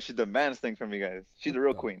right. She demands things from you guys. She's the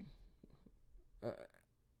real queen.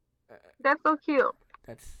 That's so cute.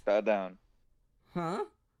 That's Bow down. huh?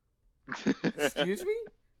 Excuse me?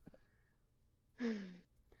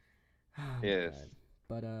 Oh, Yes. God.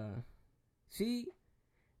 But see,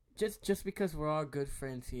 just because we're all good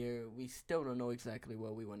friends here, we still don't know exactly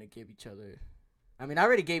what we want to give each other. I mean, I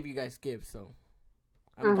already gave you guys gifts, so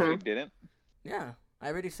I'm No, done. you didn't. Yeah, I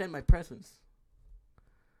already sent my presents.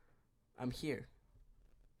 I'm here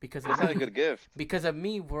because That's of not a me. good gift. Because of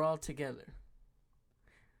me, we're all together.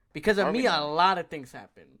 Because of Are we me, a now? lot of things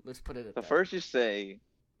happen. Let's put it at So that. first you say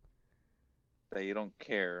that you don't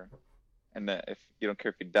care, and that if you don't care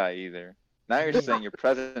if you die either. Now you're Yeah. saying your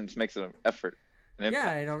presence makes an effort. An Yeah,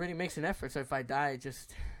 impact. it already makes an effort. So if I die,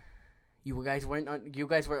 just you guys were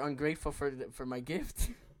ungrateful for my gift.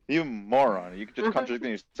 You moron. You could just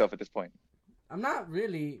contradicting yourself at this point. I'm not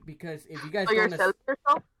really because if you guys So you're don't, selling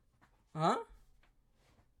yourself? huh?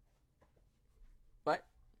 What?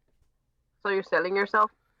 So you're selling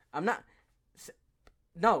yourself? I'm not.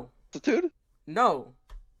 No, Dude? no.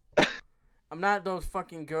 I'm not those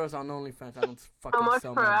fucking girls on OnlyFans. I don't fucking How much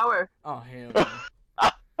sell per my. hour? Oh hell no.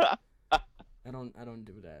 I don't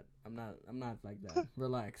do that. I'm not like that.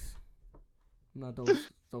 Relax. I'm not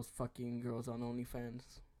those fucking girls on OnlyFans.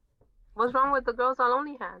 What's wrong with the girls on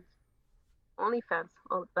OnlyFans? OnlyFans.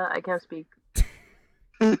 Oh, I can't speak.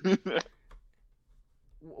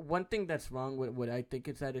 One thing that's wrong with what I think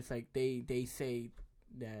is that it's like they say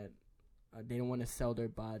that they don't want to sell their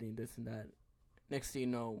body and this and that. Next thing you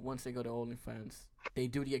know, once they go to OnlyFans, they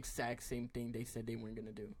do the exact same thing they said they weren't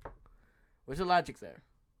gonna do. Where's the logic there?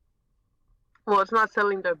 Well, it's not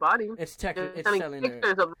selling their body. It's They're it's selling selling their.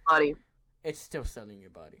 pictures of the body. It's still selling your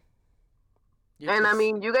body. And I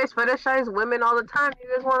mean, you guys fetishize women all the time. You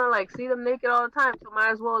guys want to like see them naked all the time. So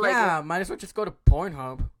might as well like. yeah, might as well just go to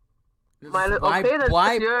Pornhub. Why? Okay, then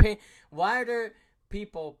Why you're. pay? Why are there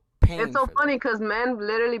people paying? It's so for funny that? because men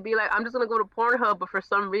literally be like, I'm just gonna go to Pornhub, but for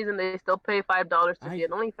some reason they still pay $5 to be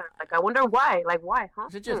an OnlyFans. Like, I wonder why. Like, why? Huh?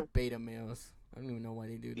 Is it just beta males? I don't even know why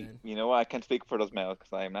they do that. You know what? I can't speak for those males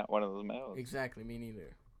because I am not one of those males. Exactly, me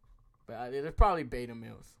neither. But there's probably beta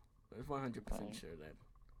males. There's 100% sure that.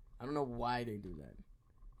 I don't know why they do that.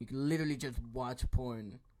 You can literally just watch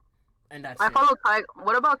porn, and that's I it. follow Tyga.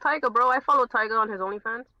 What about Tyga, bro? I follow Tyga on his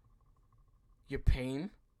OnlyFans. You're paying?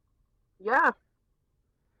 Yeah,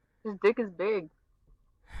 his dick is big.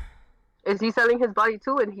 Is he selling his body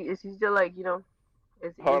too? And is he still like,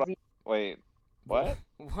 is Hold on. he? Wait. What?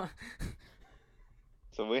 What?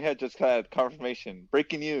 So we had just had confirmation.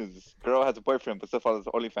 Breaking news. Girl has a boyfriend but still follows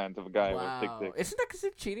OnlyFans of a guy with a big Wow. dick. Isn't that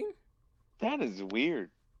considered cheating? That is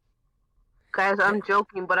weird. Guys, I'm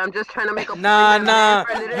joking, but I'm just trying to make a point Nah, that nah.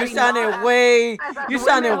 men are You literally sounded not way. as You women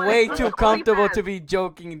sounded when way it comes too to comfortable OnlyFans. to be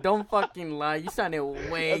joking. Don't fucking lie. You sounded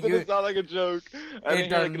way. That didn't sound like a joke. I It didn't hear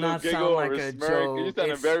does like a little not giggle sound or like a a smirk. You joke. sounded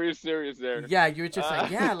It's- very serious there. Yeah, you were just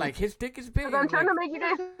like, yeah, like his dick is big. But I'm trying like, to make you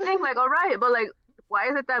guys think, like, all right, but like, why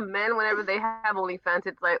is it that men, whenever they have OnlyFans,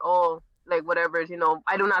 it's like, oh, like whatever,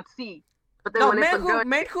 I do not see. But then No, when it's a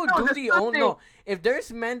men girl, who no, do the disgusting. only no. If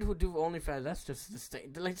there's men who do OnlyFans, that's just the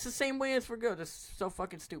same. Like it's the same way as for girls. That's so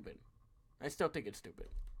fucking stupid. I still think it's stupid.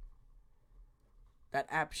 That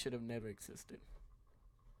app should have never existed.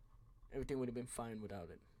 Everything would have been fine without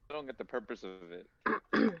it. I don't get the purpose of it.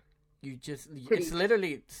 It's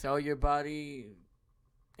literally sell your body,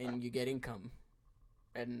 and you get income.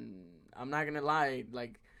 And I'm not gonna lie,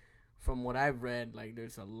 like from what I've read, like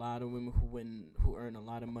there's a lot of women who earn a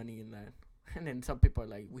lot of money in that. And then some people are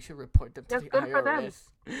like, we should report them to That's the good for them. IRS.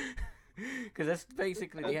 Because that's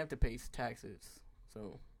basically, they have to pay taxes.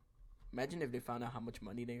 So, imagine if they found out how much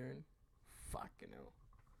money they earn. Fucking hell.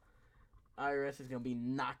 IRS is going to be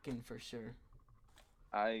knocking for sure.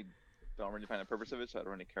 I don't really find the purpose of it, so I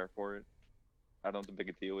don't really care for it. I don't know what the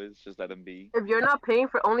big deal is. Just let them be. If you're not paying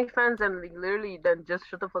for OnlyFans, then literally, then just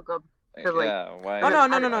shut the fuck up. Yeah, why? Oh,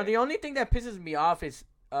 no. The only thing that pisses me off is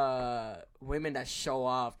women that show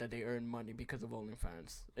off that they earn money because of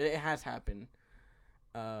OnlyFans. It has happened.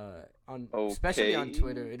 Especially on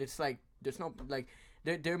Twitter. It's like there's no like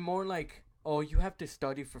they're more like, oh, you have to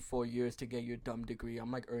study for 4 years to get your dumb degree. I'm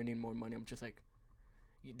like earning more money. I'm just like,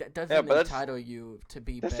 that doesn't entitle you to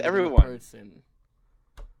be better than a person.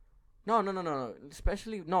 No.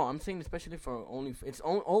 Especially I'm saying especially for it's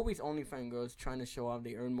always OnlyFans girls trying to show off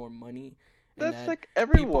they earn more money. That's like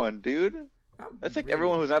everyone, dude. That's like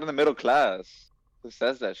everyone who's not in the middle class who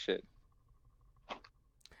says that shit.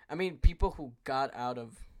 I mean, people who got out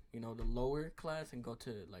of the lower class and go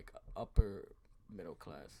to like upper middle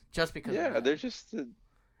class just because. Yeah, they're just.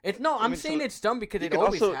 I'm saying it's dumb because it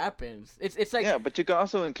always happens. It's like but you can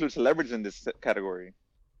also include celebrities in this category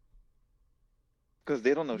because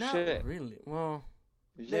they don't know shit. Really? Well.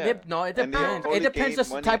 Yeah. It depends. It depends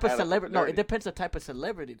the type of celebrity. No, it depends the type of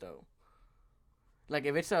celebrity though. Like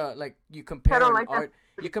if it's you compare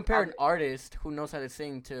an artist who knows how to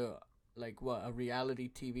sing to like a reality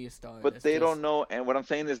TV star. But they don't know, and what I'm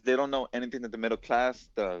saying is they don't know anything that the middle class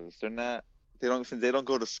does. Since they don't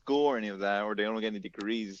go to school or any of that, or they don't get any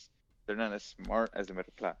degrees. They're not as smart as the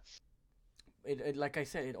middle class. It like I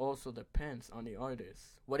said, it also depends on the artist.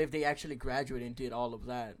 What if they actually graduated and did all of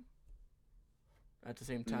that at the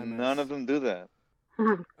same time? None of them do that.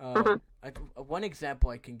 One example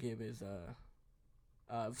I can give is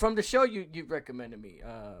from the show you recommended me,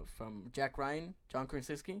 from Jack Ryan, John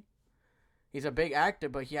Krasinski. He's a big actor,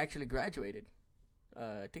 but he actually graduated.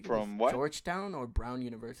 I think from it was Georgetown or Brown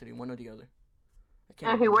University, one or the other.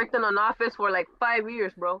 And he worked in an office for like 5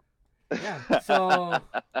 years, bro. Yeah, so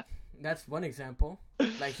that's one example.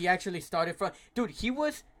 Like he actually started from. Dude, he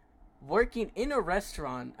was working in a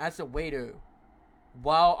restaurant as a waiter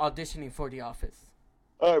while auditioning for The Office.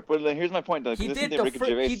 All right, but here's my point, though. He did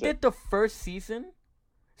the first season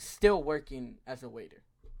still working as a waiter.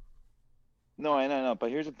 No, I know,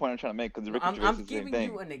 but here's the point I'm trying to make, because Ricky Gervais I'm giving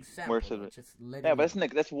you an example.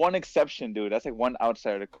 But that's one exception, dude. That's like one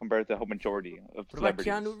outsider compared to the whole majority of celebrities.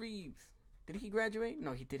 What about Keanu Reeves? Did he graduate?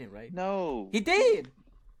 No, he didn't, right? No. He did!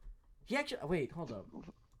 He actually... Wait, hold up.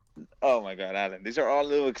 Oh my god, Alan. These are all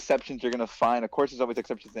little exceptions you're going to find. Of course, there's always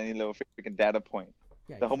exceptions to any little freaking data point.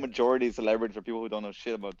 Yeah, the whole majority of celebrities are people who don't know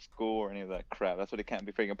shit about school or any of that crap. That's why they can't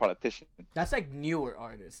be freaking politicians. That's like newer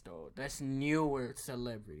artists, though. That's newer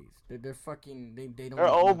celebrities. They're fucking... They don't... They're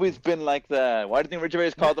always been like that. Why do you think Ricky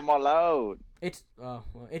Gervais called them all out? It's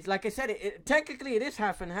it's like I said. Technically, it is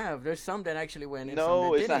half and half. There's some that actually went in.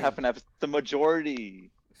 No, it's not half and half. It's the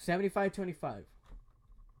majority. 75-25.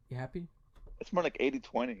 You happy? It's more like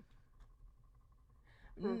 80-20.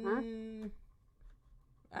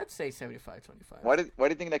 I'd say 75-25. Why do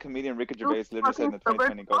you think that comedian Ricky You Gervais literally said in the fucking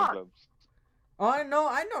 2020 Golden fuck. Globes? Oh,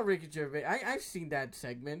 I know Ricky Gervais. I've seen that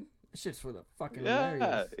segment. It's just for the fucking Yeah,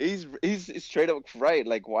 hilarious. he's straight up right.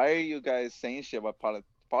 Like, why are you guys saying shit about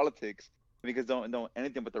politics? Because don't know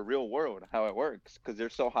anything but the real world, how it works. Because they're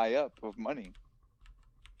so high up with money,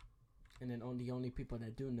 And then the only people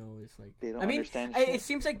that do know is like. they don't I mean, understand it shit.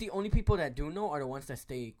 seems like the only people that do know are the ones that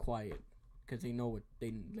stay quiet, because they know what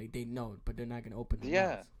they know, but they're not gonna open their Yeah,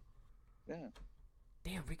 mouths. yeah.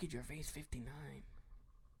 Damn, Ricky Gervais 59.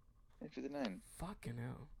 59. Fucking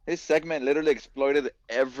hell. His segment literally exploited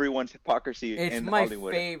everyone's hypocrisy It's in my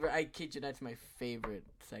Hollywood. favorite. I kid you, that's my favorite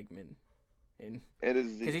segment. And It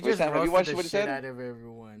is. because he Wait, just Sam, have you roasted watched the what he shit said? out of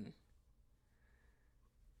everyone.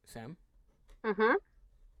 Sam, Mhm.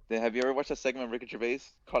 Have you ever watched a segment of Ricky Gervais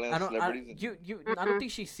calling I out don't. celebrities? And- I don't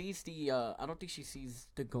think she sees the. I don't think she sees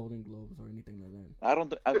the Golden Globes or anything like that. I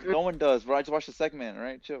don't. No one does. Bro, I just watched the segment.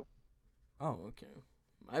 Right, chill. Oh, okay.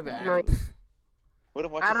 My bad. No, What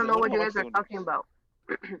have watched I don't know what what have you I guys watched are talking about.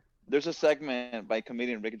 There's a segment by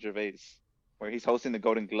comedian Ricky Gervais where he's hosting the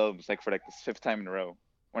Golden Globes like for like the fifth time in a row.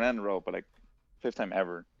 Well, not in a row, but like fifth time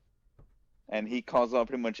ever. And he calls out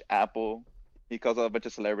pretty much Apple. He calls out a bunch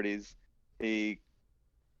of celebrities.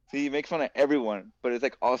 He makes fun of everyone, but it's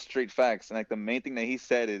like all straight facts. And like the main thing that he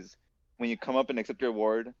said is, when you come up and accept your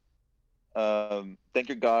award, thank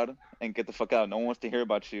your God and get the fuck out. No one wants to hear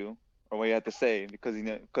about you or what you have to say because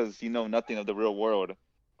you know nothing of the real world.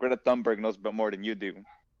 Greta Thunberg knows more than you do.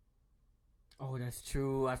 Oh, that's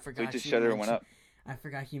true. I So forgot. he just shut everyone up. I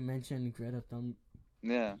forgot he mentioned Greta Thunberg.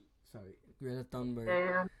 Yeah. Sorry, Greta Thunberg.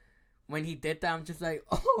 Yeah. When he did that, I'm just like,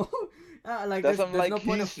 oh, like That's there's no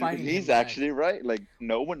point of fighting he's him actually back. right. Like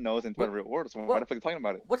no one knows into the real world, so why the fuck are you talking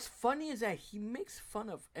about it? What's funny is that he makes fun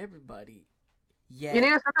of everybody. Yeah. You need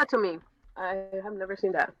to send that to me. I have never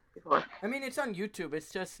seen that before. I mean, it's on YouTube.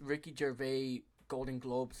 It's just Ricky Gervais Golden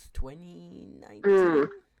Globes 2019.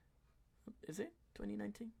 Is it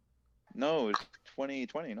 2019? No, it's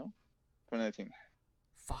 2020, no? 2019.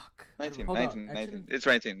 Fuck. 19, Hold 19, on. 19. Actually, It's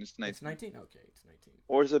 19. It's 19. it's 19. Okay, it's 19.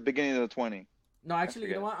 Or is it the beginning of the 20? No, actually, you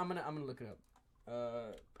know forget. what? I'm gonna look it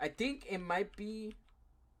up. I think it might be.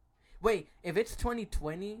 Wait, if it's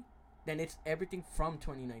 2020, then it's everything from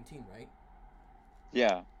 2019, right?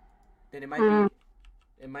 Yeah. Then it might be.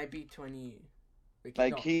 It might be 20.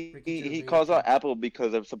 Like no, he Ricky Gervais calls out 20. Apple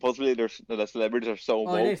because of supposedly the celebrities are so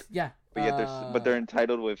Oh, it woke, is. Yeah. but they're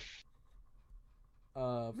entitled with.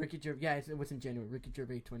 Ricky Gervais. Yeah, it was in January. Ricky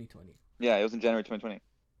Gervais 2020. Yeah, it was in January 2020.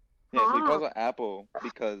 Yeah, so he calls out Apple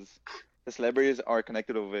because the celebrities are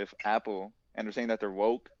connected with Apple and they're saying that they're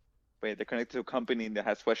woke, but they're connected to a company that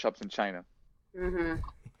has sweatshops in China. Mhm.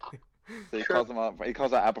 So he calls them out. He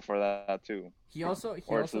calls out Apple for that too. He also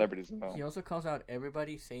Celebrities as well. He also calls out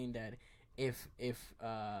everybody, saying that if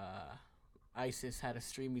ISIS had a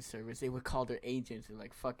streaming service, they would call their agents and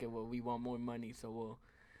like, fuck it, well, we want more money, so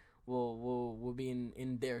we'll be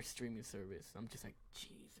in their streaming service. I'm just like,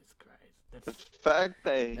 Jesus Christ, The fact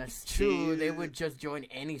that that's true. They would just join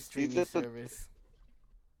any streaming just service.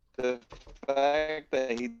 The fact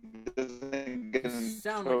that he doesn't get You in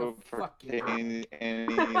sound like a trouble for fucking-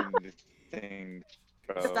 anything,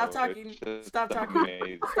 bro. Stop talking. It's just Stop talking.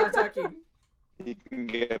 amazing. Stop talking. He can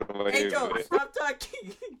get away Hey Joe, with it. stop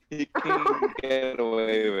talking. He can get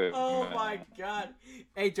away with it. Oh man. my God.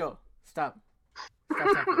 Hey Joe, stop.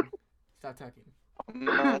 Stop talking. Stop talking. I'm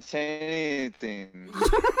not saying anything.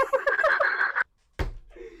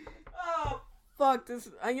 Oh fuck this!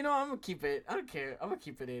 You know I'm gonna keep it. I don't care. I'm gonna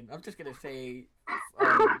keep it in. I'm just gonna say.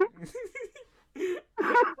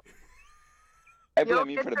 I blame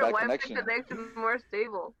you for the bad Why connection. the connection more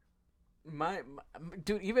stable? my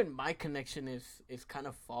dude, even my connection is kind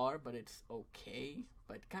of far, but it's okay.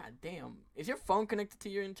 But god damn, is your phone connected to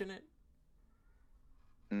your internet?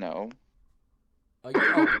 No.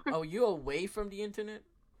 Are you away from the internet?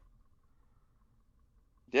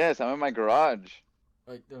 Yes, I'm in my garage.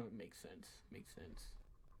 It makes sense. Makes sense.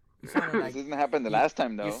 You sounded This like didn't happen the last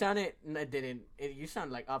time though. you sounded. No, it didn't. You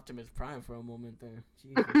sound like Optimus Prime for a moment there.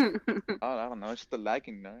 Jesus. Oh, I don't know. It's just the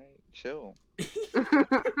lagging, alright? Chill. Jesus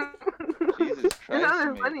That Christ, was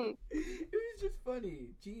mate. funny. It was just funny.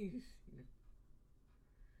 Jeez.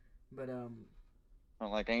 But I'm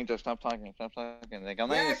like, Angel, stop talking, stop talking. Like, I'm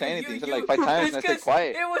not yeah, even saying 'cause anything. You said you- like 5 times and I it's stayed 'cause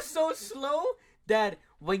quiet. It was so slow that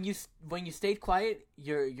when you stayed quiet,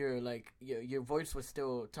 your voice was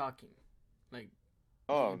still talking. Like,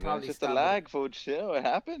 Oh, you man, probably it's just a stopped it. lag, fool. Chill. It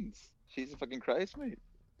happens. Jesus fucking Christ, mate.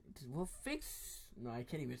 we'll fix. No, I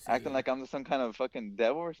can't even say. Acting like I'm some kind of fucking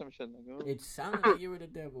devil or some shit. Like, oh. It sounded like you were the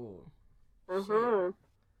devil. Mhm.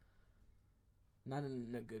 Not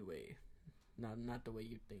in a good way. Not the way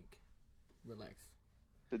you think. Relax.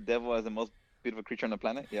 The devil is the most beautiful creature on the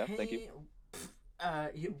planet. Yeah, thank you.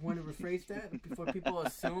 You want to rephrase that before people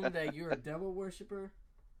assume that you're a devil worshiper?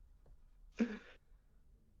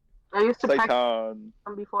 I used to practice Satan.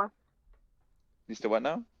 them before. Used to what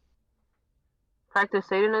now? Practice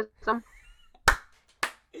Satanism.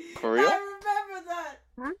 For real? I remember that.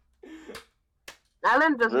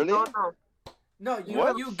 Alan just Really? don't know. No,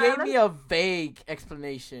 What? you gave me a vague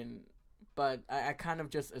explanation, but I kind of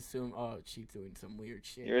just assumed, oh, she's doing some weird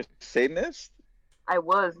shit. You're a Satanist? I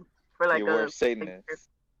was for like You were a Satanist.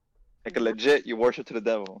 Like a legit, you worship to the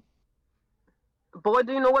devil. Boy,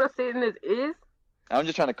 do you know what a Satanist is? I'm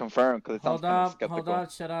just trying to confirm because it sounds kind of skeptical. Hold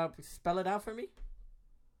up, shut up. Spell it out for me.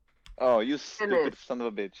 Oh, you stupid son of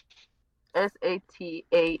a bitch.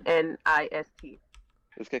 Satanist.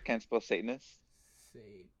 This guy can't spell Satanist.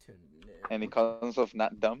 Satanist. And he calls himself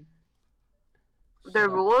not dumb. Their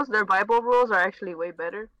rules, their Bible rules, are actually way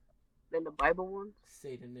better than the Bible ones.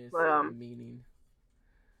 Satanist But, meaning.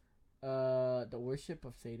 The worship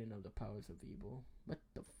of Satan of the powers of evil. What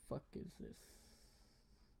the fuck is this?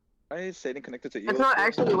 Why is Satan connected to evil? It's not still?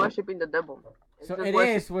 actually worshiping the devil. It's So just it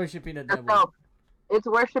is worshiping the devil. self. It's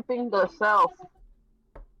worshiping the self.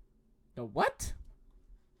 The what?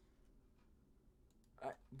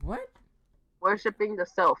 What? Worshiping the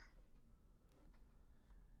self.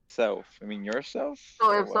 Self. I mean yourself? So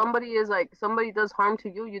Or if what? somebody does harm to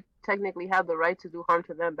you, you technically have the right to do harm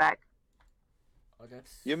to them back. Oh,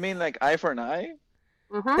 that's. You mean like eye for an eye?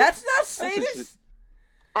 Mm-hmm. That's not That's Satanist. just-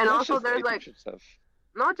 And that's also just there's like hatred stuff.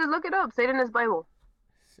 no, just look it up. Satanist Bible.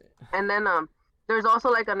 And then there's also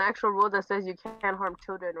like an actual rule that says you can't harm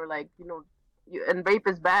children or like and rape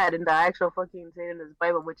is bad in the actual fucking Satanist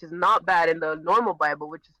Bible, which is not bad in the normal Bible,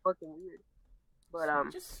 which is fucking weird. But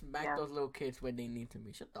Just smack yeah. those little kids when they need to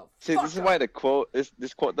be. Shut the See, fuck this is up. why the quote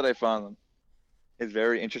this quote that I found is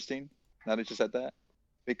very interesting. Now that you said that,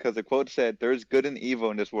 because the quote said, "There's good and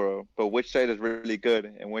evil in this world, but which side is really good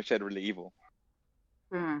and which side really evil?"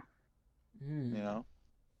 You know.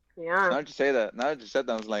 Yeah. Now that you say that, now that you said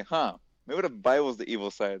that, I was like, huh? Maybe the Bible's the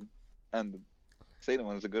evil side, and the Satan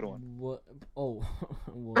one is the good one. What? Oh,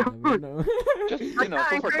 we'll never know. Just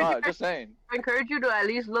food for thought. Just saying. I encourage you to at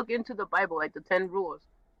least look into the Bible, like the 10 rules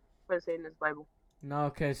for the Satanist Bible.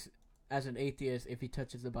 No, because as an atheist, if he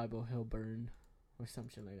touches the Bible, he'll burn or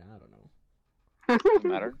something like that. I don't know. Doesn't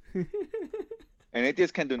matter. An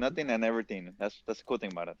atheist can do nothing and everything. That's the cool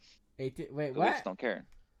thing about us. Wait, We what? just don't care.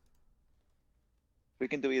 We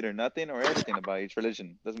can do either nothing or everything about each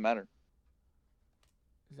religion. Doesn't matter.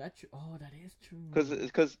 Is that true? Oh, that is true.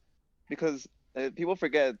 Because people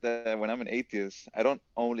forget that when I'm an atheist, I don't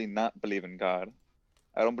only not believe in God.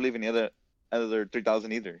 I don't believe in the other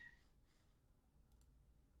 3,000 either.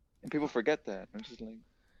 And people forget that. I'm just like,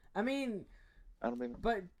 I mean, I don't believe.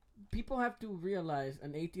 but people have to realize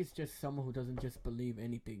an atheist is just someone who doesn't just believe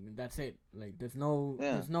anything. That's it. Like, there's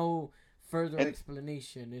no further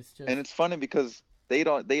explanation. It's just. And it's funny because they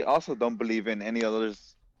also don't believe in any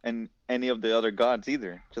others and any of the other gods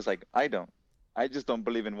either. Just like I don't. I just don't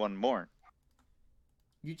believe in one more.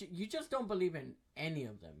 You just don't believe in any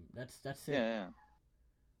of them. That's it. Yeah.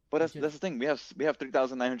 But that's the thing. We have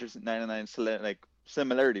 3,999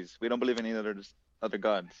 similarities. We don't believe in any other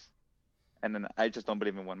gods, and then I just don't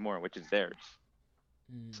believe in one more, which is theirs.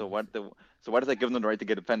 So why does that give them the right to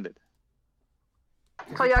get offended?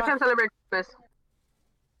 So y'all can celebrate Christmas.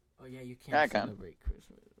 Oh yeah, you can't celebrate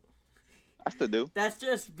Christmas. I still do. That's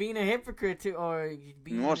just being a hypocrite, or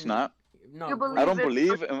being. No, it's not. No, I don't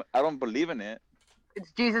believe in it.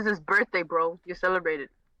 It's Jesus' birthday, bro. You celebrate it.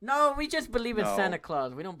 No, we just believe in Santa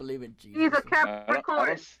Claus. We don't believe in Jesus. He's a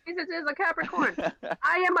Capricorn. Jesus is a Capricorn.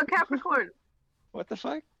 I am a Capricorn. What the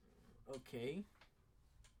fuck? Okay.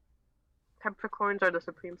 Capricorns are the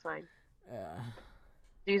supreme sign.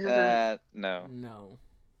 Jesus is... No. No.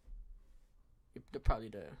 They're probably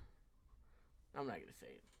the... I'm not gonna say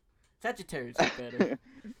it. Sagittarius is better. Yeah,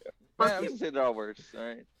 I'm gonna say they're all worse,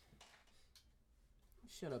 alright?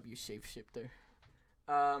 Shut up, you shapeshifter.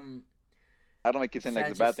 I don't make you seem like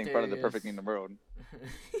the bad thing, part of the perfect thing in the world.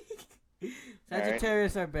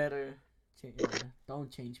 Sagittarius are better.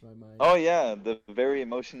 Don't change my mind. Oh yeah, the very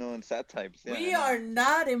emotional and sad types. Yeah, we are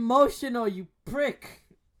not emotional, you prick.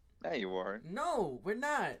 Yeah, you are. No, we're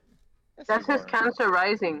not. Yes, that's his Cancer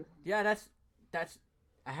rising. Yeah, that's.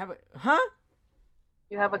 I have a. Huh?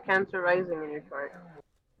 You have a Cancer rising in your chart.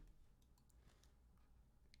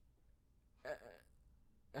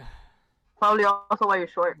 Probably also why you're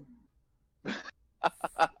short.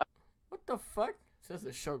 What the fuck? It says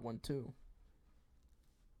a short one too.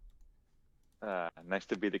 Nice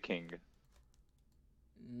to be the king.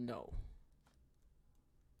 No.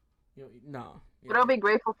 No. What I'll be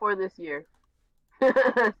grateful for this year.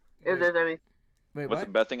 If there's any. Wait, What's what?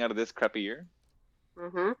 the best thing out of this crappy year?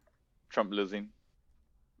 Mm-hmm. Trump losing.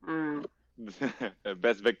 Mm.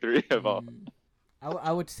 Best victory of all.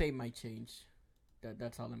 I would say my change.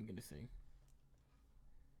 That's all I'm gonna say.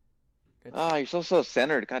 You're so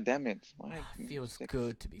self-centered. God damn it. Why? It feels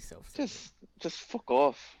good to be self-centered. Just fuck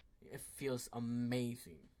off. It feels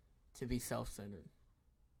amazing to be self-centered.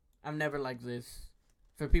 I'm never like this.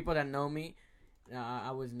 For people that know me,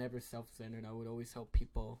 I was never self-centered. I would always help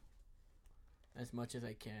people as much as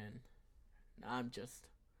I can. I'm just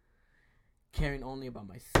caring only about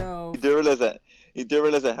myself. You do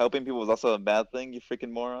realize that helping people is also a bad thing, you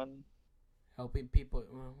freaking moron? Helping people,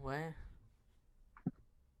 what?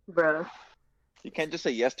 Bruh. You can't just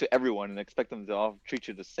say yes to everyone and expect them to all treat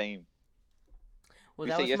you the same. Well,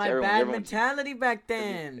 You that say was yes to my everyone, bad everyone's- mentality back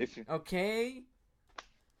then. if you- Okay?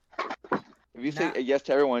 If you say yes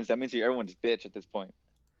to everyone, that means you're everyone's bitch at this point.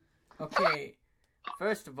 Okay.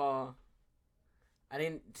 First of all, I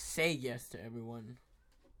didn't say yes to everyone.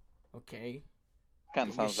 Okay? Kind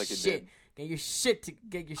of sounds like you did. Get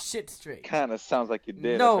your shit straight. Kind of sounds like you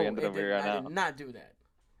did. No, That's why you ended up where you're at I now. did not do that.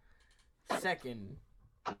 Second,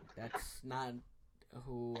 that's not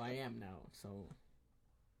who I am now. So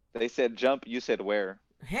They said jump, you said where.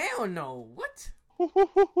 hell no. What?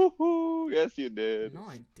 Yes, you did. No,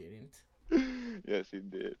 I didn't. Yes, you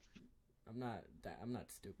did. I'm not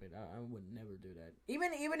stupid. I would never do that.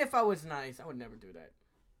 Even if I was nice, I would never do that.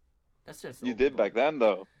 That's just You did back then,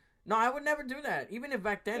 though. No, I would never do that. Even if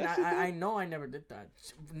back then, Yes, you I did. know I never did that.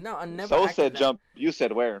 No, I never. So acted said that. jump, you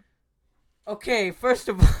said where. Okay, first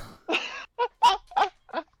of all,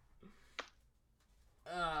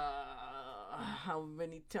 how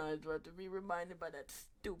many times do I have to be reminded by that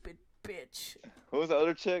stupid bitch? Who was the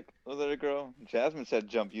other chick? Who was the other girl? Jasmine said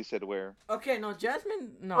jump, you said where. Okay, no,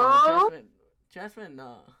 Jasmine, no, Oh? Jasmine,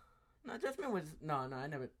 no. No, Jasmine was, no, I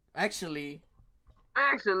never, actually,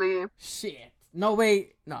 shit. No,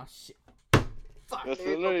 wait, no, shit. Fuck. That's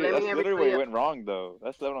You're literally blaming where everybody you else. went wrong, though.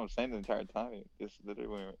 That's what I'm saying the entire time. It's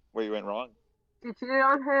literally where you went wrong. She cheated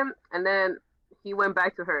on him, and then he went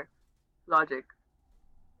back to her. Logic.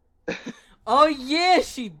 Oh, yeah,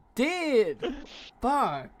 she did.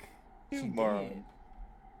 Fuck. She moron. did.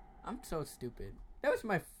 I'm so stupid. That was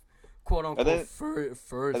my quote unquote then-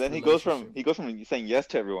 first. And then he goes relationship. from saying yes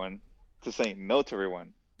to everyone to saying no to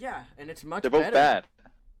everyone. Yeah, and it's much They're both better. bad.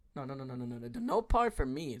 No. The no part for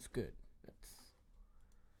me is good.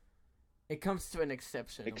 It comes to an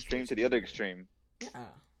exception. Extreme to the other unfortunately. extreme. Yeah.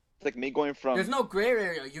 It's like me going from There's no gray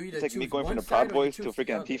area. You either it's like choose me going one from the side Proud or you Boys to choose freaking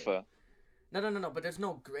the other. Antifa. No. But there's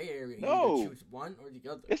no gray area. You No. either choose one or the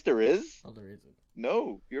other. Yes, there is. No, there isn't.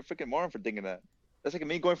 No, you're a freaking moron for thinking that. That's like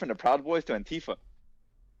me going from the Proud Boys to Antifa.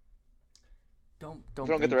 Don't If you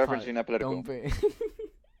don't get the reference, you're not political. Don't bring,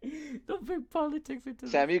 don't bring politics into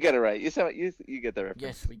Sam, you get it right. You get the reference.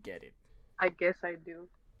 Yes, we get it. I guess I do.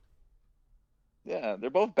 Yeah, they're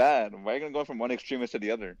both bad. Why are you gonna go from one extremist to the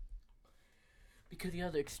other? Because the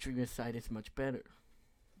other extremist side is much better.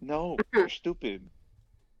 No, you're stupid.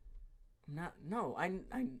 No, I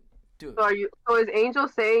do. So is Angel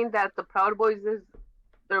saying that the Proud Boys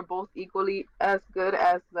they're both equally as good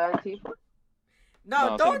as the Antifa? No, I'm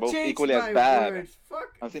saying don't both change equally my as bad. words.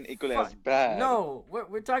 Fuck. I'm saying equally fuck. as bad. No,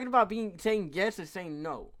 we're talking about saying yes or saying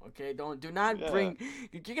no. Okay, do not Yeah. bring.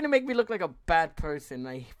 You're gonna make me look like a bad person.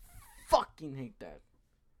 I fucking hate that.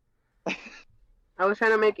 I was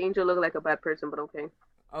trying to make Angel look like a bad person, but okay.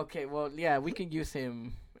 Okay, well, yeah, we can use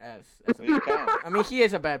him as You can. I mean, he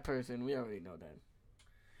is a bad person. We already know that.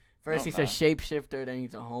 First, No, he's I'm a not. shapeshifter. Then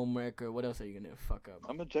he's a homewrecker. What else are you gonna fuck up?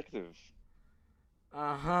 I'm objective.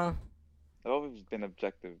 Uh-huh. I've always been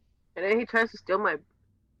objective. And then he tries to steal my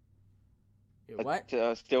What?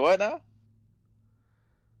 Still what now?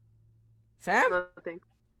 Sam? nothing.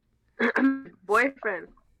 Boyfriend.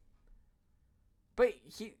 But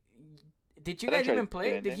he. Did you I didn't guys try even to play?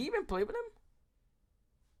 do Did he anything. even play with him?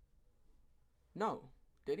 No.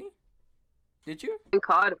 Did he? Did you? In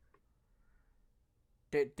COD.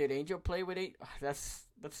 Did Angel play with Angel? That's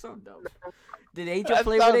so dumb. Did Angel That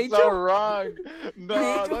play with sounds Angel? so wrong. No,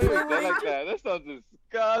 Angel don't play even with say like Angel? that. That sounds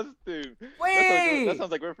disgusting. Wait! That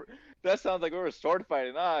sounds like we were sword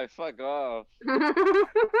fighting. Ah, fuck off.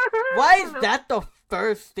 Why is that the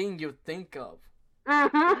first thing you think of?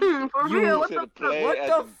 For You real, what should the have played what as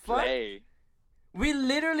the in fuck? play. We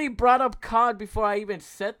literally brought up COD before I even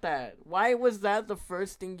said that. Why was that the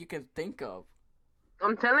first thing you can think of?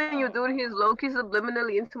 I'm telling you, dude, he's low-key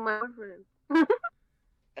subliminally into my boyfriend.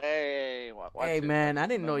 Hey, watch Hey it. man, I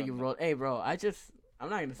didn't No, know no, you no. rolled. Hey bro, I'm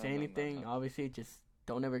not gonna say No, no, no, anything. no. Obviously, just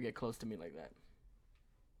don't ever get close to me like that.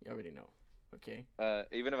 You already know. Okay.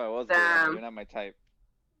 Even if I was gay, Damn. you're not my type.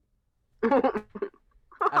 I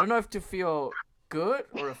don't know if to feel good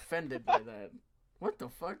or offended by that. What the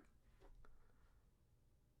fuck?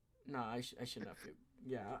 No, I should not feel.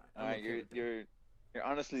 Yeah. I'm okay with that. You're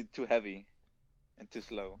honestly too heavy and too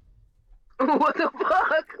slow. What the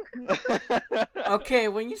fuck? Okay,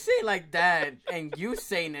 when you say it like that and you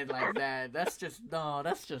saying it like that, that's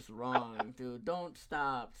just wrong, dude. Don't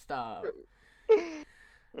stop.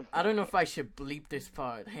 I don't know if I should bleep this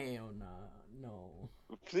part. Hell nah, no.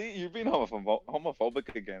 See, you're being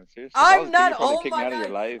homophobic again. Seriously, if I was I'm gay, not. you'd probably Oh kick my me out of your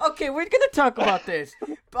god. life. Okay, we're gonna talk about this.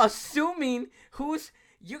 Assuming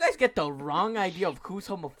you guys get the wrong idea of who's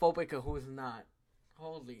homophobic and who's not.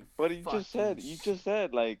 Holy. But you just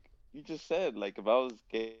said, like, if I was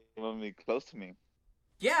gay, you want me close to me.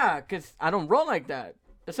 Yeah, cause I don't roll like that.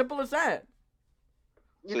 As simple as that.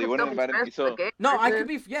 So you wouldn't invite him? So no, I could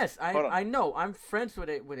be. Yes, Hold on. I know. I'm friends with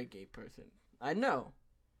a gay person. I know,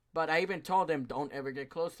 but I even told them don't ever get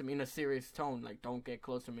close to me in a serious tone. Like, don't get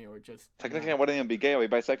close to me or just. technically, I wouldn't even be gay. I'd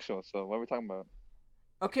be bisexual. So what are we talking about?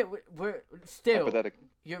 Okay, we're still. Hypothetically.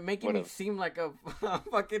 You're making What me else? seem like a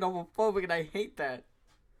fucking homophobic, and I hate that.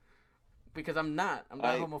 Because I'm not. I'm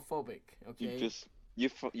not homophobic. Okay.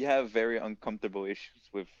 You have very uncomfortable issues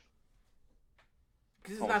with.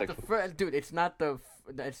 Because it's not the first, dude. It's not the.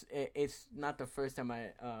 It's not the first time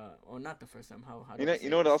or not the first time. How do I say You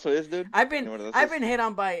know what this? also is, dude? I've been You know what else I've is? been hit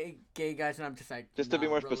on by gay guys, and I'm just like. Just to be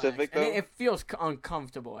nah, more relax. specific, And though? it feels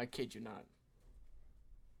uncomfortable. I kid you not.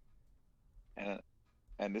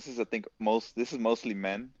 And this is, I think, this is mostly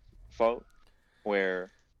men fault,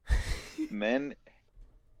 where men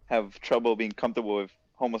have trouble being comfortable with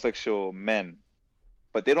homosexual men,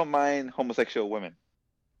 but they don't mind homosexual women.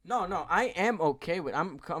 No, I am okay with.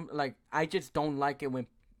 Like, I just don't like it when,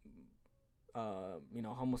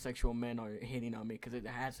 homosexual men are hitting on me, because it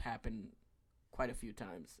has happened quite a few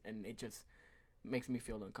times, and it just makes me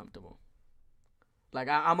feel uncomfortable. Like,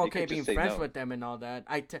 I'm You okay could being just say friends no. with them and all that.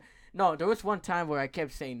 No, there was one time where I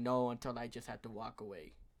kept saying no until I just had to walk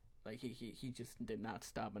away. Like, he just did not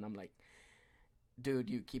stop, and I'm like, dude,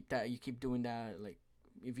 you keep doing that. Like,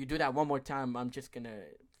 if you do that one more time, I'm just gonna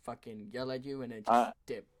fucking yell at you and then just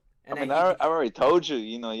dip. And I mean, then I already told you,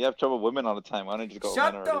 you have trouble with women all the time. Why don't you just go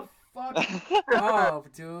shut with the men fuck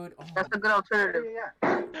up, dude. Oh, That's a good alternative.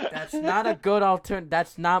 that's not a good alternative.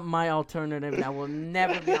 That's not my alternative. That will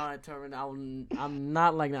never be my alternative. I'm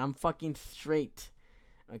not like that. I'm fucking straight.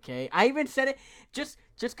 Okay. I even said it just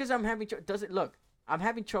because I'm having does it look? I'm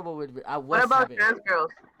having trouble with. What about trans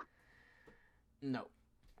girls? No.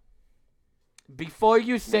 Before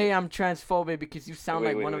you say I'm transphobic, because you sound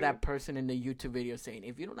like one of that wait. person in the YouTube video saying,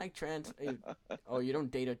 if you don't like trans, or you don't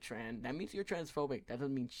date a trans, that means you're transphobic. That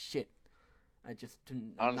doesn't mean shit.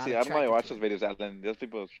 Honestly, I don't really watch those videos, Alan. Those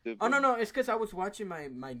people are stupid. Oh, no, it's because I was watching my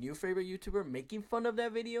new favorite YouTuber making fun of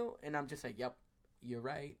that video, and I'm just like, yep, you're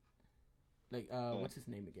right. Like, what's his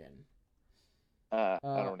name again? I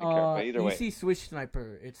don't really care, but either way. You see Switch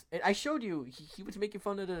Sniper. I showed you. He was making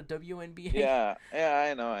fun of the WNBA. Yeah,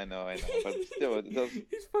 I know. But still, those,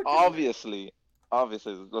 He's fucking obviously,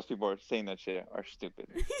 those people are saying that shit are stupid.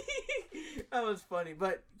 That was funny,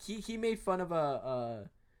 but he made fun of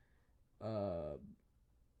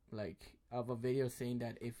of a video saying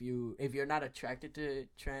that if you're not attracted to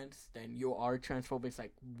trans, then you are transphobic. It's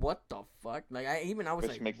like, what the fuck? Like, I was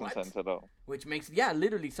Which like, makes what? no sense at all. Which makes, yeah,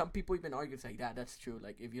 literally, some people even argue, it's like, that's true.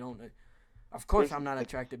 Like, if you don't, of course I'm not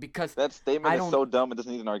attracted, because that statement is so dumb. It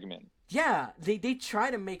doesn't need an argument. yeah, they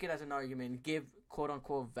try to make it as an argument, give quote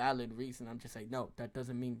unquote valid reason. I'm just like, no, that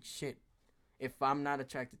doesn't mean shit. If I'm not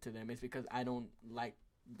attracted to them, it's because I don't like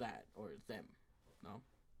that or them. No,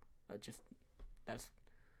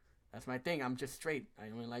 that's my thing. I'm just straight. I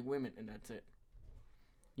only like women, and that's it.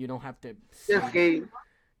 You don't have to say, you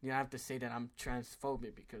don't have to say that I'm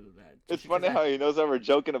transphobic because of that. It's funny how he knows that we're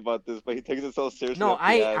joking about this, but he takes it so seriously. No,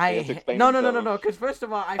 no. Because first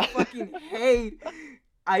of all, I fucking hate.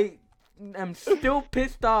 I am still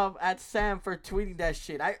pissed off at Sam for tweeting that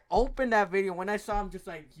shit. I opened that video when I saw him, just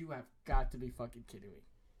like, you have got to be fucking kidding me.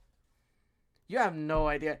 You have no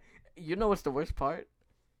idea. You know what's the worst part?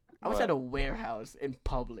 I was at a warehouse in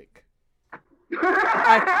public.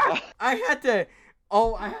 I had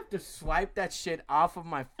to swipe that shit off of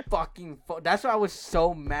my fucking phone. That's why I was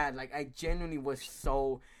so mad. Like, I genuinely was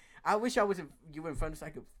so. I wish I was you were in front of so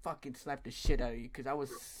I could fucking slap the shit out of you, because I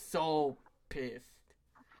was so pissed.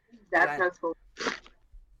 That's transphobic.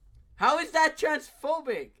 How is that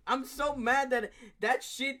transphobic? I'm so mad that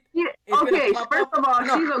shit. Yeah, is okay, gonna pop first up. of all,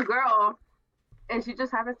 No. she's a girl, and she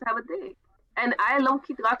just happens to have a dick. And I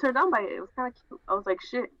low-key got turned on by it. It was kind of cute. I was like,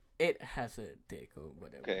 shit. It has a dick or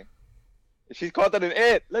whatever. Okay. She called it an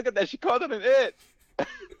it. Look at that. She called it an it.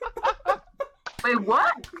 Wait,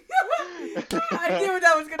 what? I knew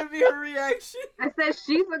that was gonna be her reaction. I said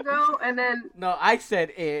she's a girl, and then No, I said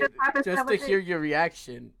it Just happens to just have to a hear dick. your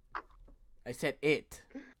reaction. I said it.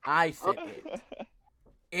 I said it.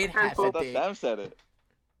 It has I a thought dick. Sam said it.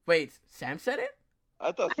 Wait, Sam said it?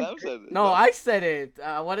 I thought Sam said it. No, I said it.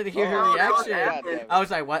 I wanted to hear her Oh, that was reaction. Adam. God damn it. I was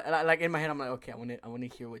like, what? Like in my head, I'm like, okay, I want to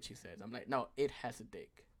hear what she says. I'm like, no, it has a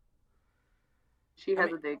dick. she has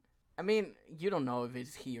mean- a dick. I mean, you don't know if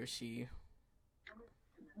it's he or she.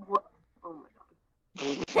 What? Oh my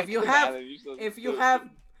god. If you have, if you have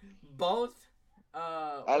both,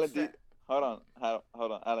 Alan, what's that? hold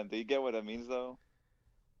on, Alan. Do you get what it means though?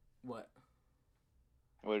 What?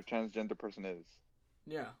 What a transgender person is?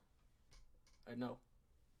 Yeah, I know.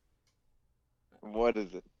 What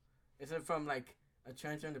is it? Is it from like a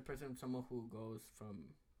transgender person, someone who goes from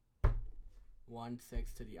one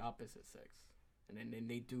sex to the opposite sex, and then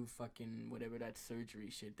they do fucking whatever that surgery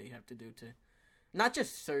shit they have to do to, not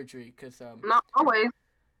just surgery, cause Not always.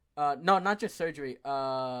 no, not just surgery.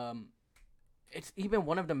 It's even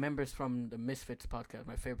one of the members from the Misfits podcast.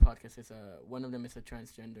 My favorite podcast is one of them is a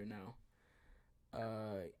transgender now.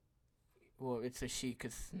 Well, it's a she,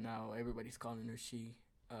 cause now everybody's calling her she.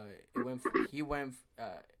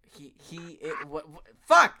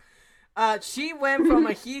 Fuck. She went from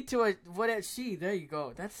a he to a what? She. There you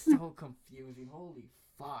go. That's so confusing. Holy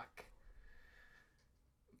fuck.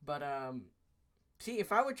 But see,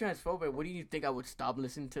 if I were transphobic, what do you think I would stop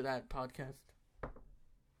listening to that podcast?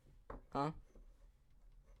 Huh?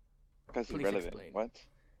 Because it's Please irrelevant. explain. What?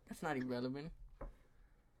 That's not irrelevant.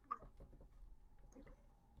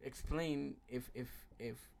 Explain if I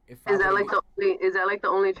Is that were like the only? Is that like the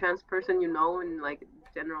only trans person you know in like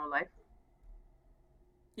general life?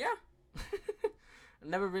 Yeah. I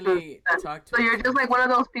never really talked to So you're just like one of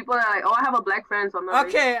those people that are like, oh, I have a black friend, so I'm not.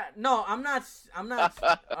 Okay, no, I'm not.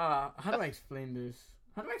 How do I explain this?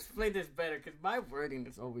 How do I explain this better? Because my wording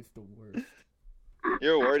is always the worst.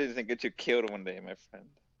 Your word doesn't get you killed one day, my friend.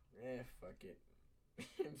 Fuck it.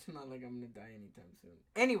 It's not like I'm gonna die anytime soon.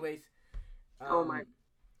 Anyways, Oh my.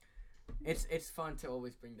 It's fun to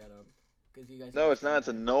always bring that up because you guys. No, it's not. It's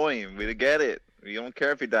annoying. We get it. We don't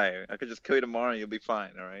care if you die. I could just kill you tomorrow and you'll be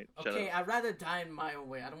fine. All right. Shut Okay, up. I'd rather die in my own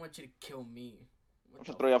way. I don't want you to kill me. What I'm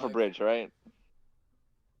gonna the throw you off a fuck? bridge, all right?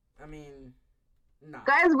 I mean, nah.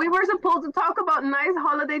 Guys, we were supposed to talk about nice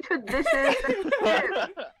holiday traditions.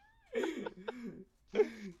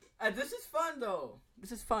 This is fun though.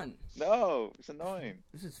 This is fun. No, it's annoying.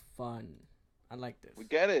 This is fun. I like this. We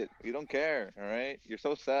get it. We don't care. All right. You're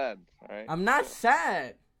so sad. All right. I'm not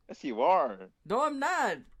sad. Yes, you are. No, I'm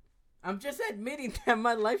not. I'm just admitting that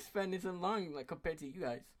my lifespan isn't long, like compared to you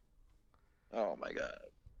guys. Oh my god.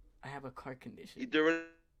 I have a car condition. You do it.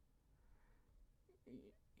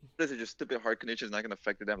 Is it just stupid heart condition is not gonna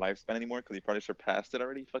affect your damn lifespan anymore because you probably surpassed it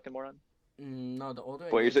already, you fucking moron. No, the older. I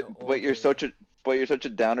But get, you're the but you're older- such a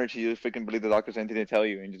downer to you freaking believe the doctor's anything they tell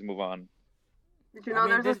you and just move on. Did you I know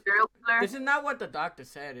mean, there's a serial killer? This is not what the doctor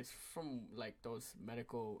said. It's from like those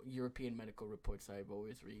European medical reports I've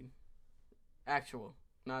always read. Actual,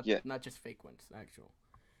 not just fake ones. Actual.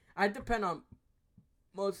 I depend on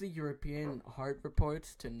mostly European heart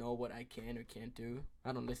reports to know what I can or can't do.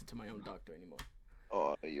 I don't listen to my own doctor anymore.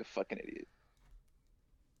 Oh, you fucking idiot.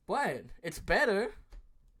 What? It's better.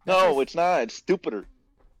 No, it's not. It's stupider.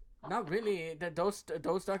 Not really. Those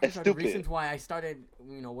doctors It's are the stupid. reasons why I started,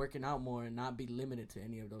 working out more and not be limited to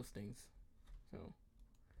any of those things. So,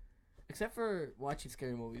 except for watching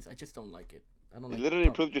scary movies, I just don't like it. I don't You like. literally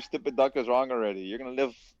proved your stupid doctor's wrong already. You're gonna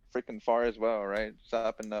live freaking far as well, right?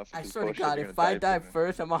 Stop enough. I This swear to bullshit, God, you're if gonna I die soon.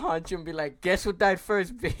 first, I'm gonna haunt you and be like, "Guess who died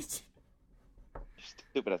first, bitch?" You're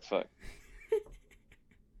stupid as fuck.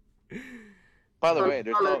 By the way,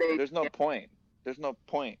 there's no point. There's no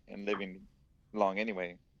point in living long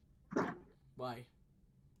anyway. Why?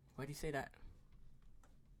 Why do you say that?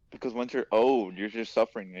 Because once you're old, you're just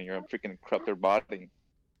suffering and you're a freaking corrupted body.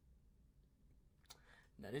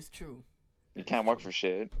 That is true. You can't walk for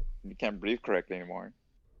shit. You can't breathe correctly anymore.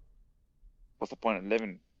 What's the point of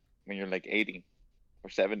living when you're like 80 or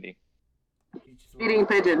 70? You just Eating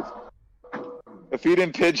pigeons.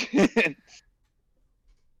 Feeding pigeons.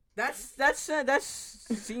 That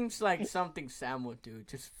seems like something Sam would do.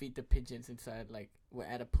 Just feed the pigeons inside, like we're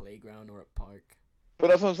at a playground or a park. But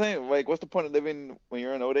that's what I'm saying. Like, what's the point of living when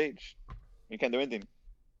you're in old age? You can't do anything.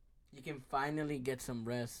 You can finally get some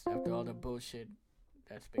rest after all the bullshit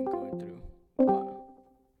that's been going through. Wow.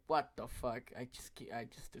 What the fuck? I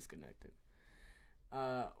just disconnected.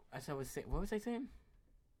 as I was saying, what was I saying?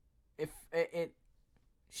 If it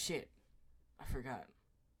shit, I forgot.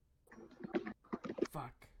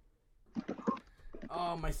 Fuck.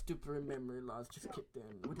 Oh, my stupid memory loss just kicked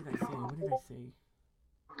in. What did I say?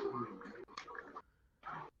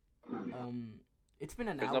 It's been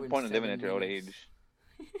an There's hour. no point in living at your old minutes. age.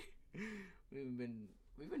 we've been.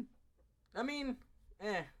 I mean,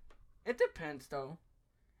 it depends though.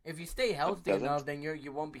 If you stay healthy enough, then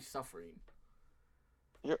you won't be suffering.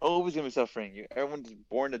 You're always gonna be suffering. Everyone's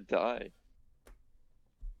born to die.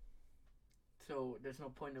 So there's no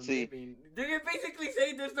point in living. Do you basically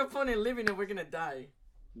say there's no point in living and we're gonna die?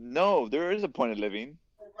 No, there is a point in living.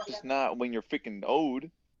 Just not when you're freaking old.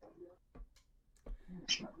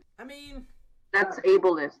 I mean, that's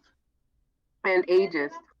ableist and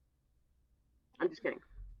ageist. I'm just kidding.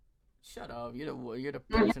 Shut up. You're the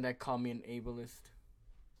person that called me an ableist.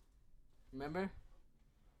 Remember?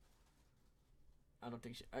 I don't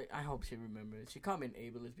think I hope she remembers. She called me an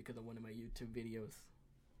ableist because of one of my YouTube videos.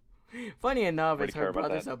 Funny enough, it's her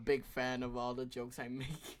brother's a big fan of all the jokes I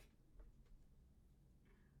make.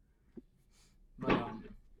 But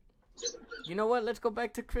you know what? Let's go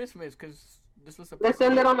back to Christmas because this was. Let's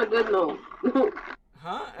end it on a good note.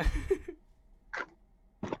 Huh?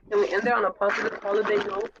 Can we end it on a positive holiday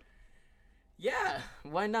note? Yeah,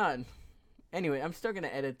 why not? Anyway, I'm still gonna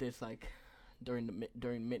edit this like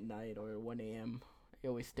during midnight or 1 a.m. I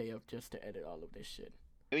always stay up just to edit all of this shit.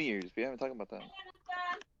 New Year's, we haven't talked about that.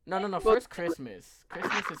 No. First Christmas.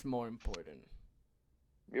 Christmas is more important.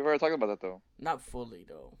 We've already talked about that though. Not fully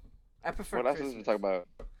though. I prefer. What else is to talk about?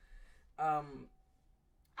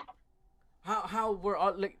 How we're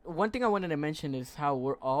all like. One thing I wanted to mention is how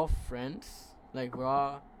we're all friends. Like we're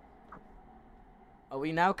all. Are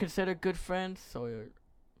we now considered good friends or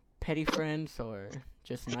petty friends or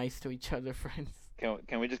just nice to each other friends?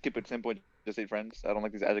 Can we just keep it simple? Just say friends. I don't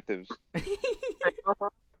like these adjectives.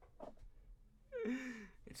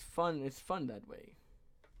 It's fun. It's fun that way.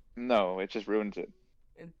 No, it just ruins it.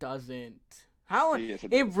 It doesn't. How Yes,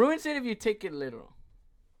 it ruins it if you take it literal.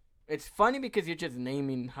 It's funny because you're just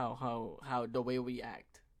naming how the way we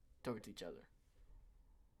act towards each other.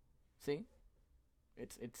 See?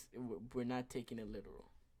 We're not taking it literal.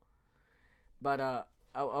 But I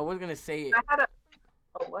was gonna say.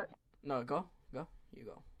 What? No, go. You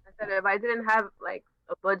go. I said if I didn't have like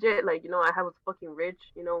a budget, like I was fucking rich,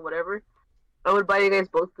 whatever, I would buy you guys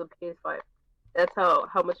both the PS5. That's how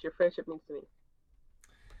much your friendship means to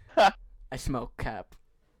me. I smell cap.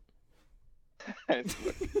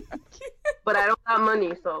 But I don't have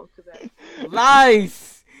money, so too bad.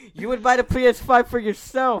 Lies! You would buy the PS5 for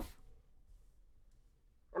yourself.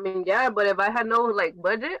 I mean, yeah, but if I had no like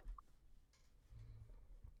budget,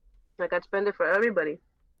 like I'd spend it for everybody.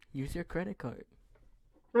 Use your credit card.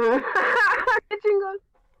 I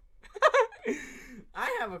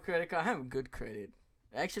have a credit card. I have good credit.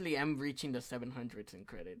 Actually, I'm reaching the 700s in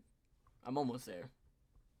credit. I'm almost there,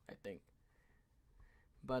 I think.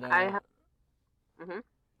 But I have.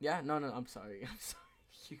 Yeah, no, I'm sorry.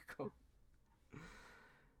 You go.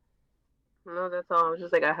 No, that's all. I was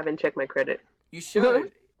just like, I haven't checked my credit. You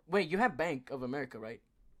should. Wait, you have Bank of America, right?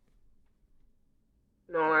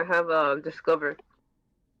 No, I have Discover.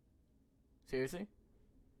 Seriously?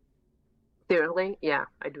 Seriously? Yeah,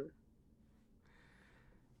 I do.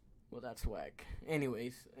 Well, that's whack.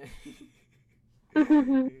 Anyways.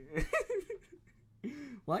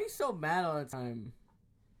 Why are you so mad all the time?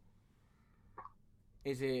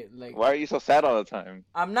 Is it like... Why are you so sad all the time?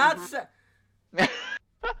 I'm not sad.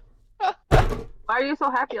 Why are you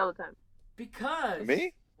so happy all the time? Because...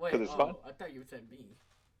 Me? Wait, Because it's fun. I thought you said me.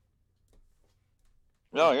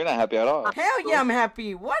 No, you're not happy at all. Hell yeah, I'm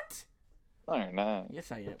happy. What? No, you're not.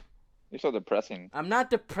 Yes, I am. You're so depressing. I'm not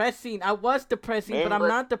depressing. I was depressing, but I'm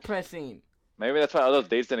not depressing. Maybe that's why all those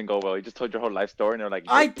dates didn't go well. You just told your whole life story and they're like...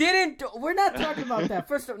 I didn't. We're not talking about that.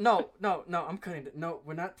 First of all, no. I'm cutting it. No,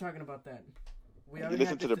 we're not talking about that. We You already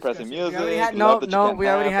listen to depressing music. We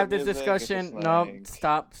already had this discussion. No,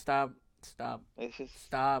 stop. It's just...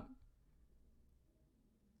 Stop.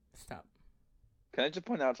 Can I just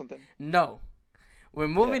point out something? No. We're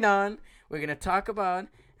moving on. We're going to talk about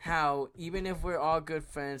how even if we're all good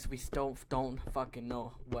friends, we still don't fucking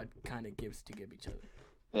know what kind of gifts to give each other.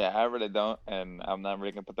 Yeah, I really don't, and I'm not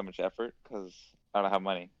really going to put that much effort because I don't have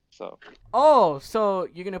money, so... Oh, so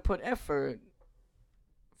you're going to put effort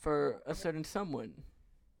for a certain someone.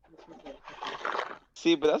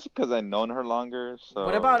 See, but that's because I've known her longer, so...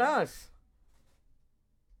 What about us?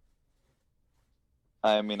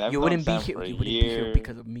 I mean, I've You known wouldn't be Sam here. for a You wouldn't be year. here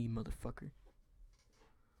because of me, motherfucker.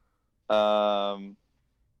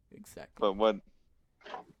 Exactly. But what...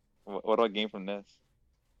 What do I gain from this?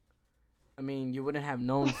 I mean, you wouldn't have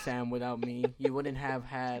known Sam without me. You wouldn't have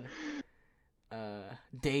had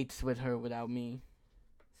dates with her without me.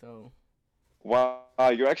 So. Wow,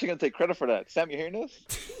 you're actually gonna take credit for that, Sam. You hearing this?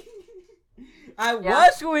 I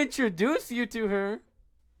was who introduced you to her,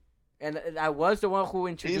 and I was the one who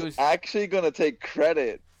introduced. He's actually gonna take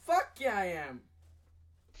credit. Fuck yeah, I am.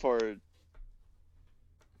 For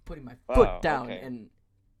putting my foot down and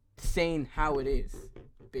saying how it is,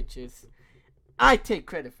 bitches. I take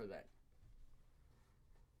credit for that.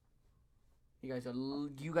 You guys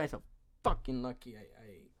are fucking lucky.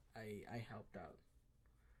 I helped out.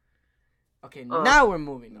 Okay, now we're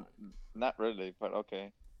moving on. Not really, but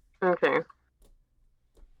okay. Okay.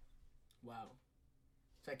 Wow.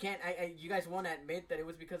 So I can't. You guys want to admit that it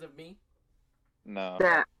was because of me? No.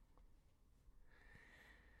 That.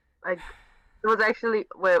 Like, it was actually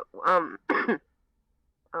yeah.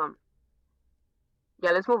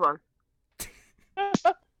 Let's move on.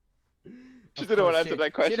 She didn't want to answer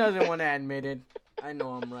that question. She doesn't want to admit it. I know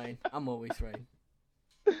I'm right. I'm always right.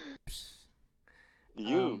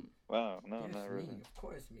 You? Wow, no, yes, not really. Me. Of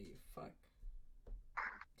course, me. Fuck.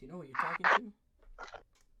 Do you know what you're talking to?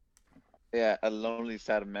 Yeah, a lonely,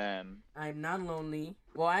 sad man. I'm not lonely.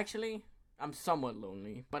 Well, actually, I'm somewhat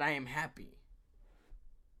lonely, but I am happy.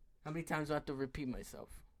 How many times do I have to repeat myself?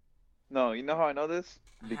 No, you know how I know this?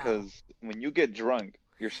 Because when you get drunk,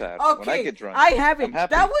 you're sad. Okay, when I get drunk, I haven't. I'm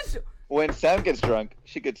happy. That was when Sam gets drunk,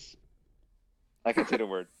 she gets. I can say the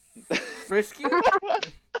word. Frisky.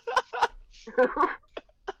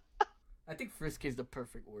 I think frisky is the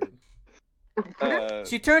perfect word.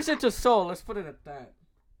 She turns into soul. Let's put it at that.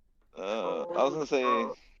 I was gonna say.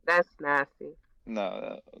 That's nasty.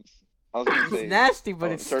 No, I was gonna say. It's nasty,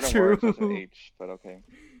 but it's certain true. Words with an H, but okay.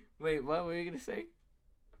 Wait, what were you gonna say?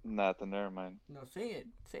 Nothing. Never mind. No, say it.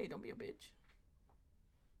 Say it. Don't be a bitch.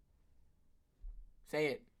 Say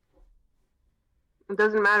it. It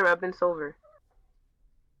doesn't matter. I've been sober.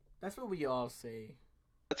 That's what we all say.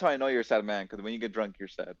 That's how I know you're a sad man. Because when you get drunk, you're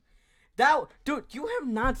sad. Dude, you have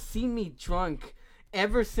not seen me drunk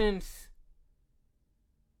ever since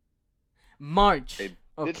March.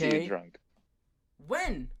 I did see you drunk.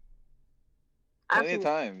 When? Plenty of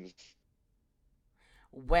times.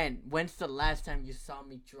 When? When's the last time you saw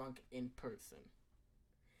me drunk in person?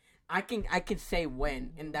 I can say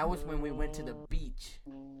when, and that was when we went to the beach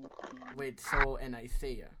with Sol and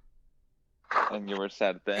Isaiah. And you were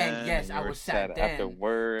sad then. And yes, I was sad then. After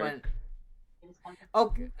work. But,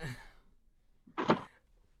 okay.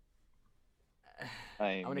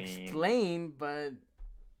 I would mean... explain, but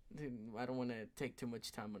dude, I don't want to take too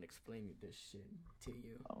much time on explaining this shit to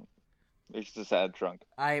you. Oh, you're just a sad drunk.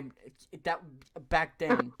 That back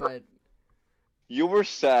then, but you were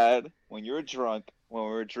sad when you were drunk when we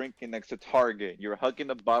were drinking next to Target. You were hugging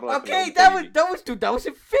the bottle. Okay, that was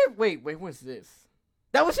in February. Wait, what's this?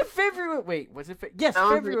 That was in February. Wait, was it? Yes,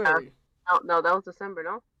 February. No, that was December.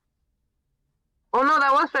 No. Oh no,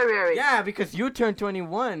 that was February. Yeah, because you turned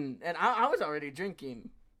 21, and I was already drinking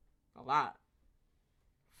a lot.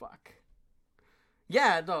 Fuck.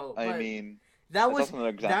 Yeah, though. I mean, that was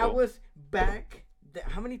back.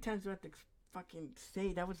 How many times do I have to fucking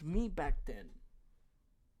say that was me back then?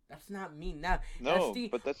 That's not me now. No,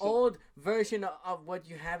 that's the old version of what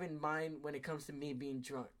you have in mind when it comes to me being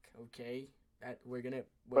drunk. Okay, that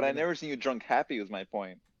But I never seen you drunk happy. Was my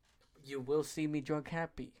point. You will see me drunk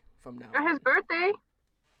happy from now. For his birthday.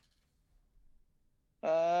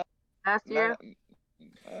 Last year.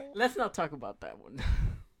 Let's not talk about that one.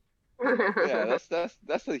 Yeah,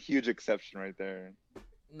 that's a huge exception right there.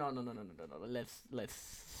 No. Let's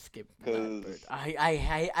skip that.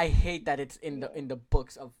 I hate that it's in the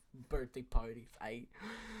books of birthday parties.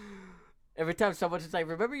 Every time someone's just like,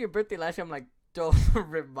 "Remember your birthday last year?" I'm like, "Don't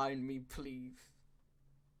remind me, please."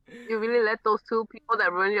 You really let those two people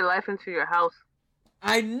that ruined your life into your house.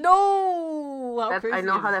 I know. I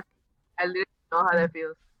know how that. I literally know how that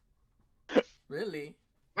feels. Really?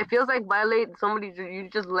 It feels like somebody. You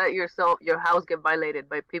just let your house get violated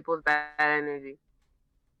by people's bad energy.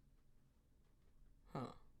 Huh.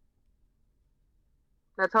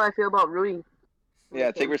 That's how I feel about Rudy.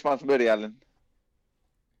 Yeah, take responsibility, Alan.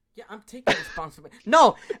 Yeah, I'm taking responsibility.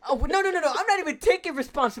 No. No. I'm not even taking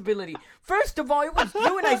responsibility. First of all, it was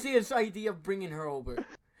you and Isaiah's idea of bringing her over.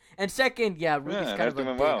 And second, Rudy's kind of a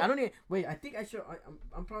dick. Well. I don't even... Wait, I think I should...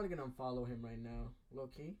 I'm probably going to unfollow him right now.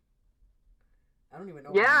 Low-key. I don't even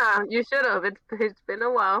know. Yeah, you should have. It's been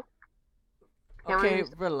a while. Okay,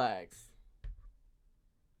 relax.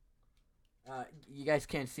 You guys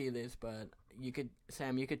can't see this, but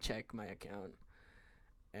Sam, you could check my account.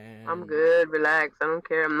 And I'm good. Relax. I don't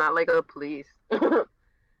care. I'm not like a police.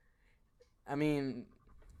 I mean,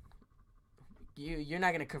 you're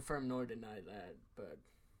not gonna confirm nor deny that, but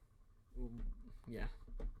yeah.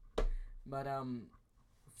 But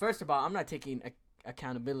first of all, I'm not taking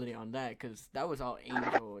accountability on that because that was all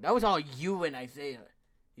Angel. That was all you and Isaiah.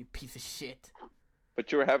 You piece of shit.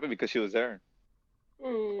 But you were happy because she was there.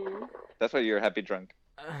 Mm. That's why you're happy drunk.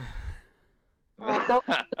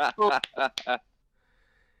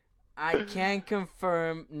 I can't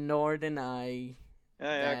confirm nor deny.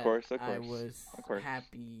 Yeah, of course. I was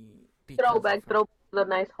happy because Throwback, of her. the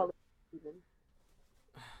nice holiday season.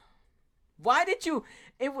 Why did you?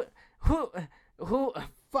 Who?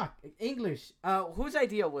 Fuck English. Whose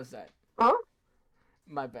idea was that? Huh?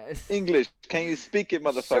 My bad. English. Can you speak it,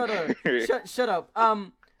 motherfucker? Shut up.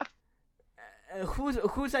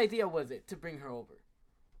 Whose idea was it to bring her over?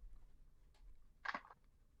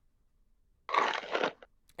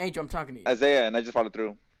 Angel, I'm talking to you. Isaiah, and I just followed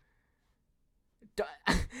through.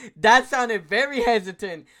 That sounded very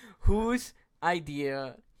hesitant. Whose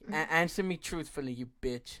idea? Answer me truthfully, you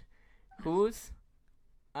bitch. Whose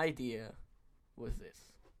idea was this?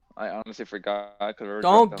 I honestly forgot.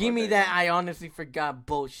 Don't give me that I honestly forgot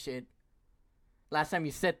bullshit. Last time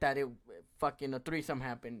you said that, it fucking a threesome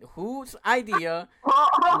happened. Whose idea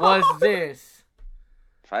was this?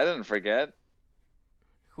 If I didn't forget.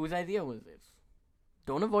 Whose idea was this?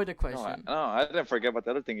 Don't avoid the question. No, I didn't forget about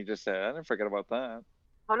the other thing you just said. I didn't forget about that.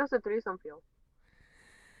 How does the threesome feel?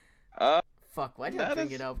 Fuck, why did I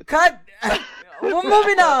bring it up? Cut! Well,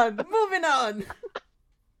 moving on.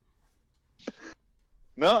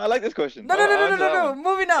 No, I like this question. No.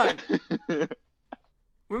 Moving on.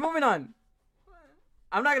 We're moving on.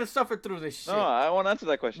 I'm not gonna suffer through this shit. No, I won't answer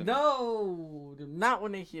that question. No, do not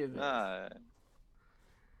want to hear that.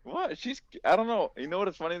 What? I don't know. You know what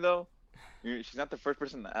is funny though? She's not the first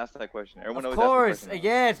person to ask that question. Everyone of always course, asks the question.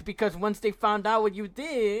 yes, because once they found out what you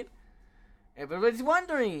did, everybody's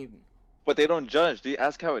wondering. But they don't judge. They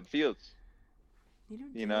ask how it feels.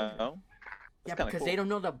 You know? Yeah, because cool. They don't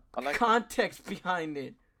know the like context behind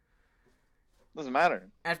it. Doesn't matter.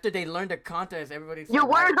 After they learn the context, everybody's You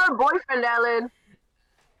weren't her boyfriend, Alan.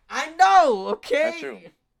 I know, okay? That's true.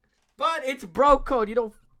 But it's bro code. You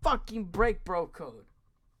don't fucking break bro code.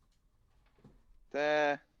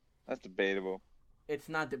 That's debatable. It's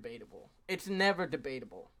not debatable. It's never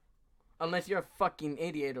debatable. Unless you're a fucking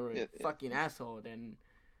idiot or a fucking asshole, then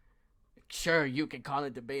sure, you can call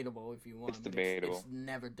it debatable if you want. It's debatable. It's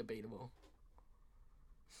never debatable.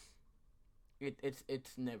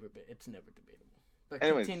 It's never debatable. But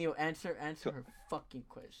anyways, continue. Answer her fucking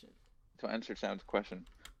question. To answer Sam's question,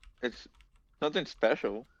 it's nothing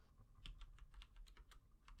special.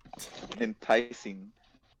 Enticing.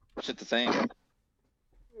 Shit the same.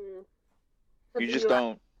 You just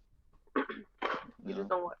don't. You just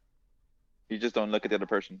don't what? You just don't look at the other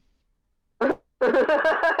person.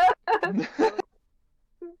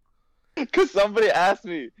 Because somebody asked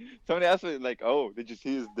me like, oh, did you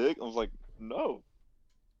see his dick? I was like, no,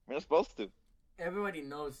 we're not supposed to. Everybody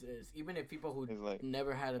knows this, even if people who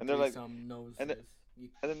never had a threesome knows this.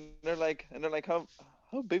 And then they're like, how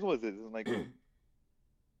big was it? I'm like,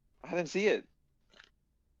 I didn't see it.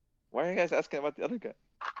 Why are you guys asking about the other guy?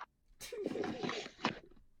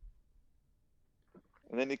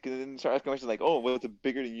 And then he can start asking questions like, oh, was it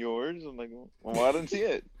bigger than yours? I'm like, well, I didn't see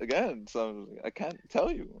it again, so I can't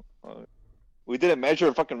tell you. We didn't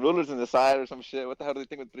measure fucking rulers in the side or some shit. What the hell do they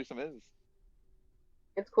think what threesome is?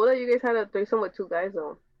 It's cool that you guys had a threesome with two guys,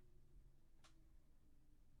 though.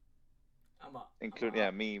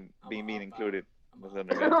 Me being included.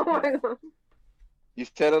 Oh my god. You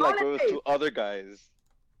said it like it was two other guys,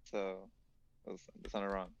 so that's not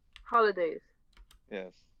wrong. Holidays.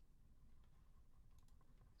 Yes.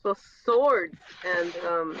 So swords and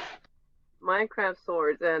Minecraft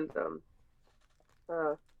swords and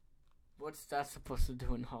what's that supposed to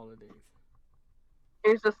do in holidays?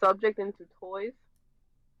 Change the subject into toys.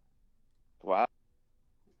 Wow.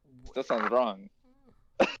 That sounds wrong.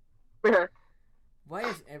 Why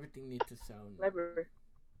does everything need to sound Library.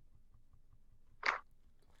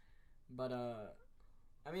 But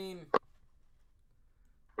I mean,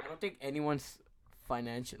 I don't think anyone's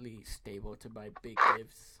financially stable to buy big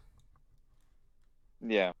gifts.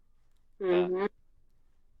 Yeah. Mm-hmm.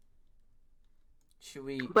 Should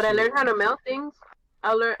we? But I learned how to mail things.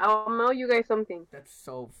 I'll mail you guys something. That's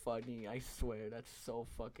so funny. I swear, that's so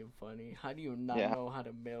fucking funny. How do you not know how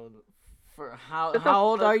to mail? For how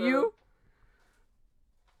old are you?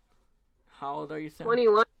 How old are you, Sam?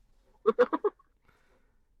 21.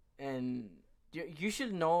 And you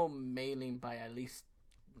should know mailing by at least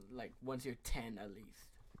like once you're 10 at least.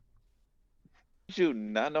 You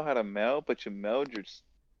not know how to mail, but you mailed your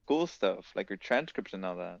school stuff, like your transcripts and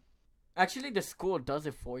all that. Actually, the school does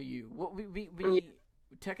it for you. What we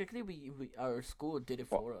technically we our school did it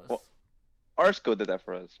for us. Well, our school did that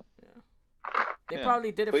for us. Yeah. They Yeah.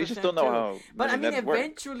 probably did it But for you just Sam don't know too. how. But I mean, that work.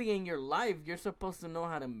 eventually in your life, you're supposed to know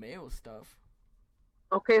how to mail stuff.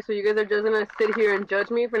 Okay, so you guys are just gonna sit here and judge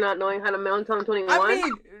me for not knowing how to mail until I'm 21? I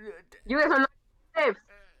mean, You guys are not gifts.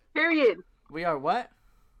 Period. we are what?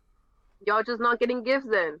 Y'all just not getting gifts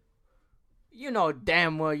then. You know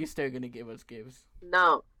damn well you're still gonna give us gifts.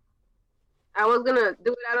 No. I was gonna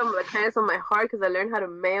do it out of the kindness of my heart because I learned how to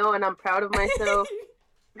mail and I'm proud of myself.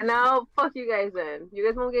 And now, fuck you guys then. You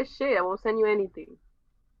guys won't get shit. I won't send you anything.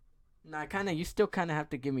 Nah, you still kind of have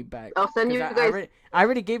to give me back. I'll send you 'Cause guys. I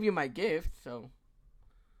already gave you my gift, so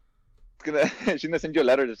She's gonna send you a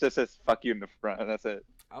letter that just says "fuck you" in the front, and that's it.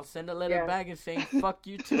 I'll send a letter Yeah. back and saying "fuck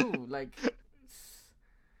you too." Like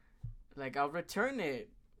I'll return it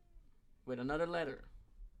with another letter.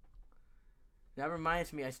 That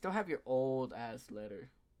reminds me, I still have your old ass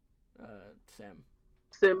letter, Sam.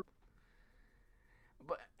 Sim.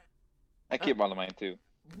 But I keep all of mine too.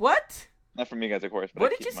 what? Not from you guys, of course, but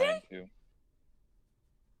What I did keep you say? mine too.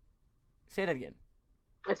 Say that again.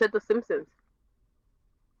 I said The Simpsons.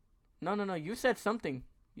 No. You said something.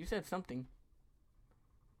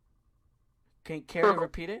 Can care to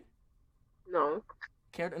repeat it? No.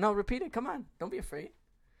 No, repeat it. Come on. Don't be afraid.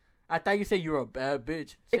 I thought you said you were a bad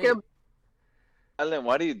bitch. Say Take a- it. Ellen,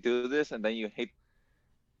 why do you do this and then you hate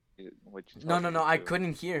what you No. I do?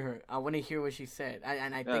 couldn't hear her. I want to hear what she said. I Yeah,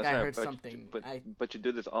 think that's I right, heard but, something. But you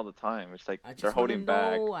do this all the time. It's like I just they're holding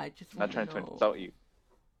back, I just not trying wanna to know. insult you.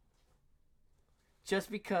 Just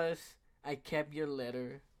because I kept your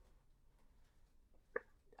letter.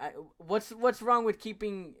 What's wrong with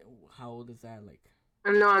keeping? How old is that? Like.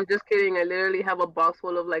 No, I'm just kidding. I literally have a box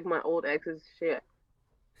full of like my old ex's shit.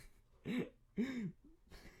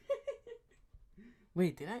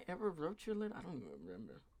 Wait, did I ever wrote your letter? I don't even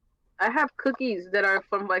remember. I have cookies that are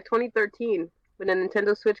from like 2013 when the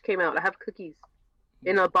Nintendo Switch came out. I have cookies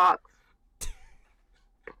in a box,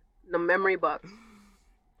 in a memory box.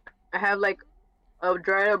 I have like a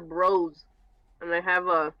dried up rose, and I have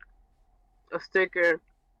a sticker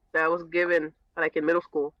that was given like in middle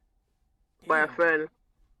school by a Damn, friend.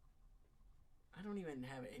 I don't even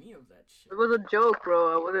have any of that shit. It was a joke,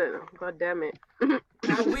 bro. I wasn't. God damn it.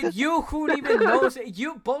 With you, who even knows?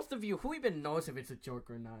 Both of you, who even knows if it's a joke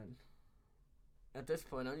or not? At this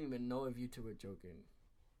point, I don't even know if you two are joking.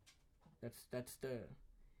 That's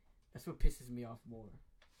what pisses me off more.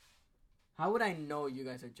 How would I know you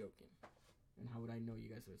guys are joking? And how would I know you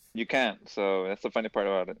guys are? You can't, so that's the funny part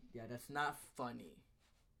about it. Yeah, that's not funny.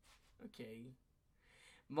 Okay.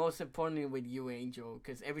 Most importantly with you, Angel,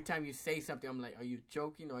 because every time you say something, I'm like, are you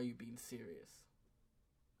joking or are you being serious?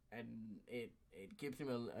 And it gives him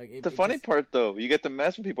a. The funny part, though, you get to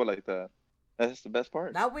mess with people like that. That's the best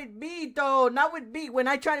part. Not with me, though. Not with me. When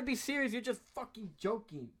I try to be serious, you're just fucking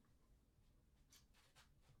joking.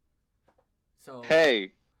 So.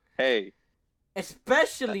 Hey.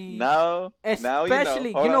 Especially. Now you know.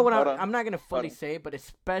 You know what? Hold on. I'm not gonna fully on. say it, but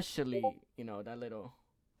especially, you know, that little.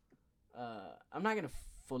 I'm not gonna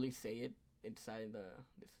fully say it inside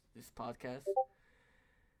this podcast.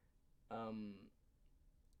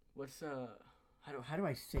 What's how do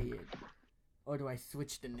I say it? Or do I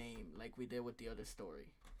switch the name like we did with the other story?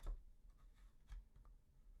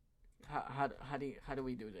 How do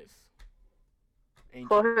we do this? Angel.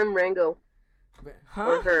 Call him Rango. Huh?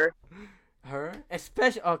 Or her. Her?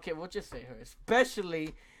 Especially okay, we'll just say her.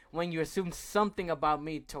 Especially when you assume something about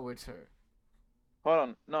me towards her.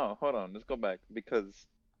 Hold on. Let's go back because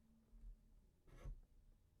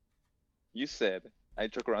you said I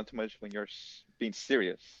joke around too much when you're being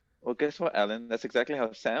serious. Well, guess what, Alan? That's exactly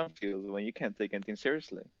how Sam feels when you can't take anything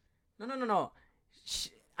seriously. No.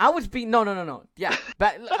 I was being no. Yeah,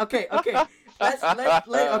 okay.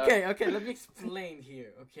 Let me explain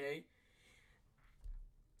here. Okay.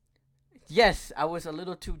 Yes, I was a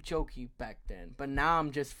little too jokey back then, but now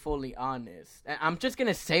I'm just fully honest. I'm just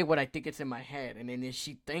gonna say what I think it's in my head, and then if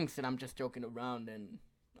she thinks that I'm just joking around, then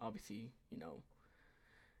obviously, you know,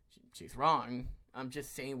 she's wrong. I'm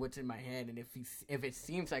just saying what's in my head, and if it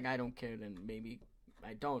seems like I don't care, then maybe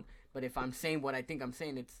I don't. But if I'm saying what I think I'm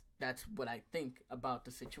saying, that's what I think about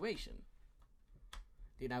the situation.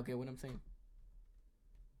 Do you now get what I'm saying?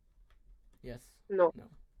 Yes. No. No.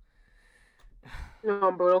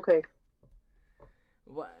 No, but okay.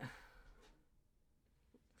 What?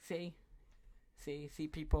 See,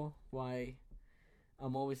 people, why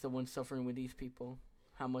I'm always the one suffering with these people.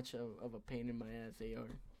 How much of a pain in my ass they are.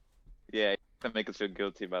 Yeah, that make us feel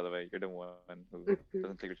guilty. By the way, you're the one who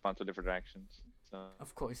doesn't take responsibility for their actions. So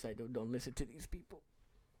Of course I do. Don't listen to these people.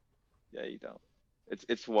 yeah, you don't.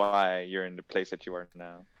 It's why you're in the place that you are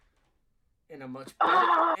now. In a much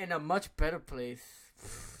Ah! better, in a much better place.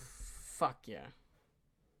 Fuck yeah.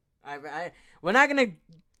 We're not gonna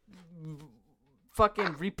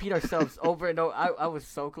fucking repeat ourselves over and over. I was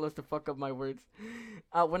so close to fuck up my words.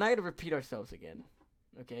 We're not gonna repeat ourselves again.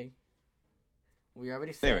 Okay. We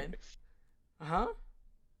already said. Anyways, Huh?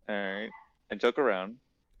 all right. I joke around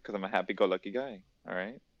because I'm a happy-go-lucky guy. All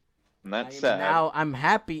right. I'm not sad. Now I'm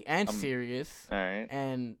happy and I'm- serious. All right.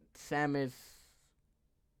 And Sam is.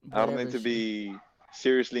 I don't need whatever to be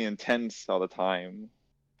seriously intense all the time.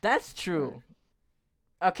 That's true.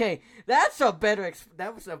 Okay, that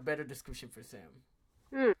was a better description for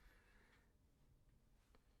Sam.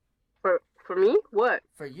 For me, what?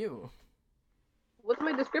 For you, What's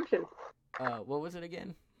my description? what was it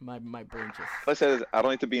again? My brain just. What I said is I don't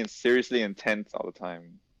need to be seriously intense all the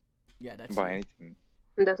time Yeah, that's about you. anything.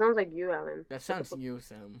 That sounds like you, Alan. That sounds you,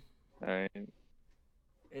 Sam. All right.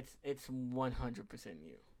 It's 100%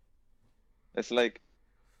 you. It's like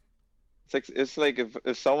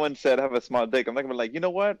if someone said I have a small dick, I'm not gonna be like, you know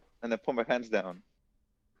what? And then put my hands down.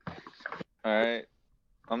 All right.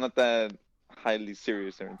 I'm not that highly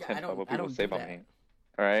serious or intense about what people say about me.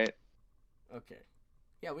 All right. Okay.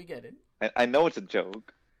 Yeah, we get it. I know it's a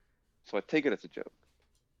joke, so I take it as a joke.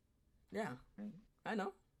 Yeah, I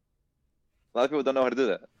know. A lot of people don't know how to do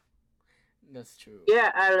that. That's true.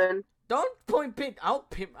 Yeah, Alan. Don't point pin. I'll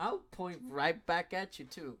point right back at you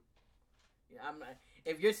too. I'm not,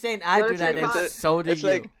 if you're saying I do that, then so do you. It's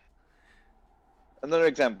like another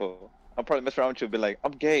example. I'll probably mess around with you and be like,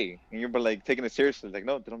 I'm gay, and you'll be like taking it seriously. Like,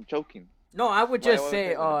 no, dude, I'm joking. No, I would just Why say,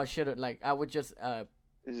 would I oh, should like I would just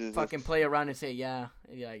fucking play around and say, yeah,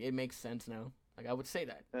 like it makes sense now. Like I would say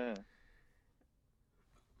that. Yeah.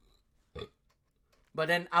 But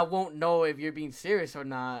then I won't know if you're being serious or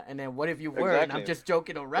not. And then what if you were and I'm just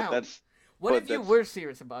joking around? What if you were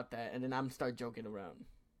serious about that and then I'm start joking around?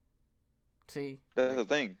 See? That's the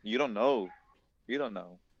thing. You don't know. You don't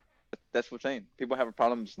know. That's what I'm saying. People have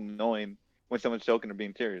problems knowing when someone's joking or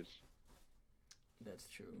being serious. That's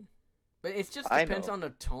true. But it just I depends know, on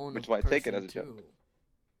the tone which of is why I take it person, as a joke. too.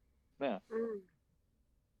 Yeah.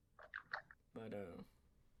 But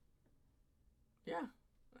yeah.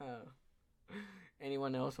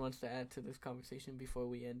 Anyone else wants to add to this conversation before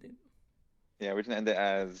we end it? Yeah, we're gonna end it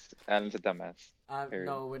as Alan's a dumbass. Period.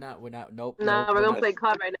 No, we're not. Nope. No, nope, we're gonna not. play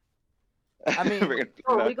COD right now. I mean, we're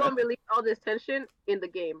gonna release all this tension in the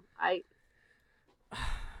game. I'm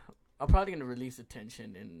probably gonna release the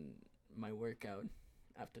tension in my workout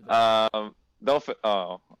after that. I was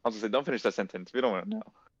gonna say, don't finish that sentence. We don't want to know.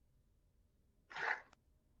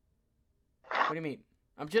 What do you mean?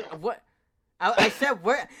 I'm just what? I said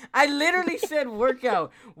work. I literally said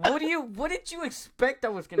workout. What did you expect I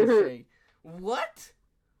was gonna say? What?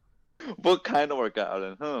 What kind of workout,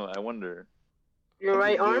 Alan? I wonder. Your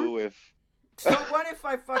right arm? So what if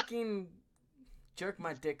I fucking jerk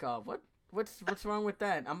my dick off? What's wrong with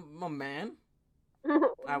that? I'm a man.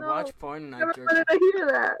 I watch porn and I jerk. How did I hear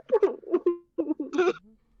that?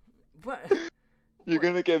 What? You're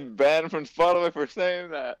gonna get banned from Spotify for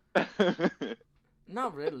saying that.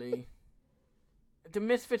 Not really. The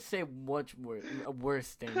Misfits say much worse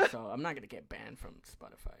things, so I'm not gonna get banned from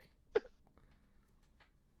Spotify.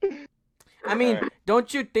 I mean,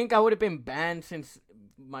 don't you think I would have been banned since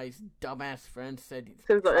my dumbass friend said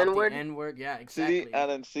since the N-word? N-word, yeah, exactly. See,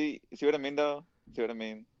 Alan, see what I mean though? See what I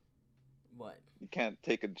mean? What? You can't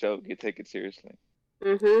take a joke. You take it seriously.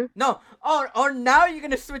 Mm-hmm. No, or now you're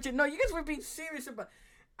gonna switch it. No, you guys were being serious about.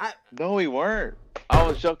 No, we weren't. I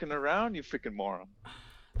was joking around, you freaking moron.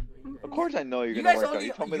 Of course I know you're gonna work out.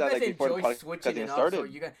 You told me that like before the podcast even started.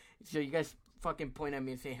 So you guys fucking point at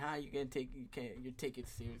me and say, "Huh, you take it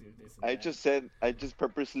seriously." This and I that. just said I just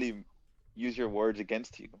purposely use your words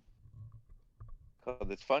against you. Cause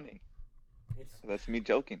it's funny. That's me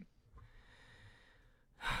joking.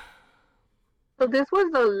 So this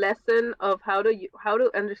was the lesson of how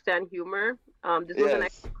to understand humor. This was an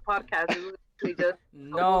extra podcast. This was actually just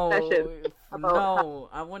no. I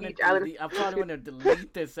probably want to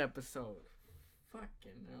delete this episode.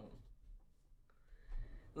 Fucking hell.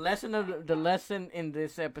 The lesson in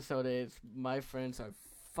this episode is my friends are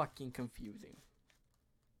fucking confusing.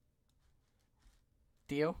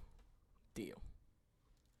 Deal.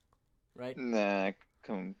 Right? Nah,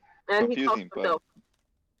 and confusing, but.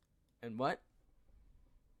 And what?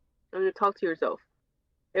 And you talk to yourself.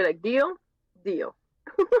 You're like, deal.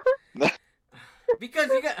 Because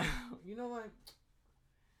you know what?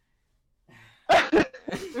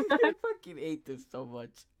 I fucking hate this so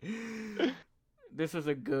much. this was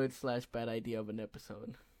a good / bad idea of an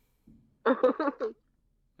episode. They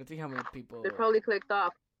Let's see how many people. probably clicked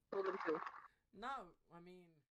off. Told them to. No, I mean,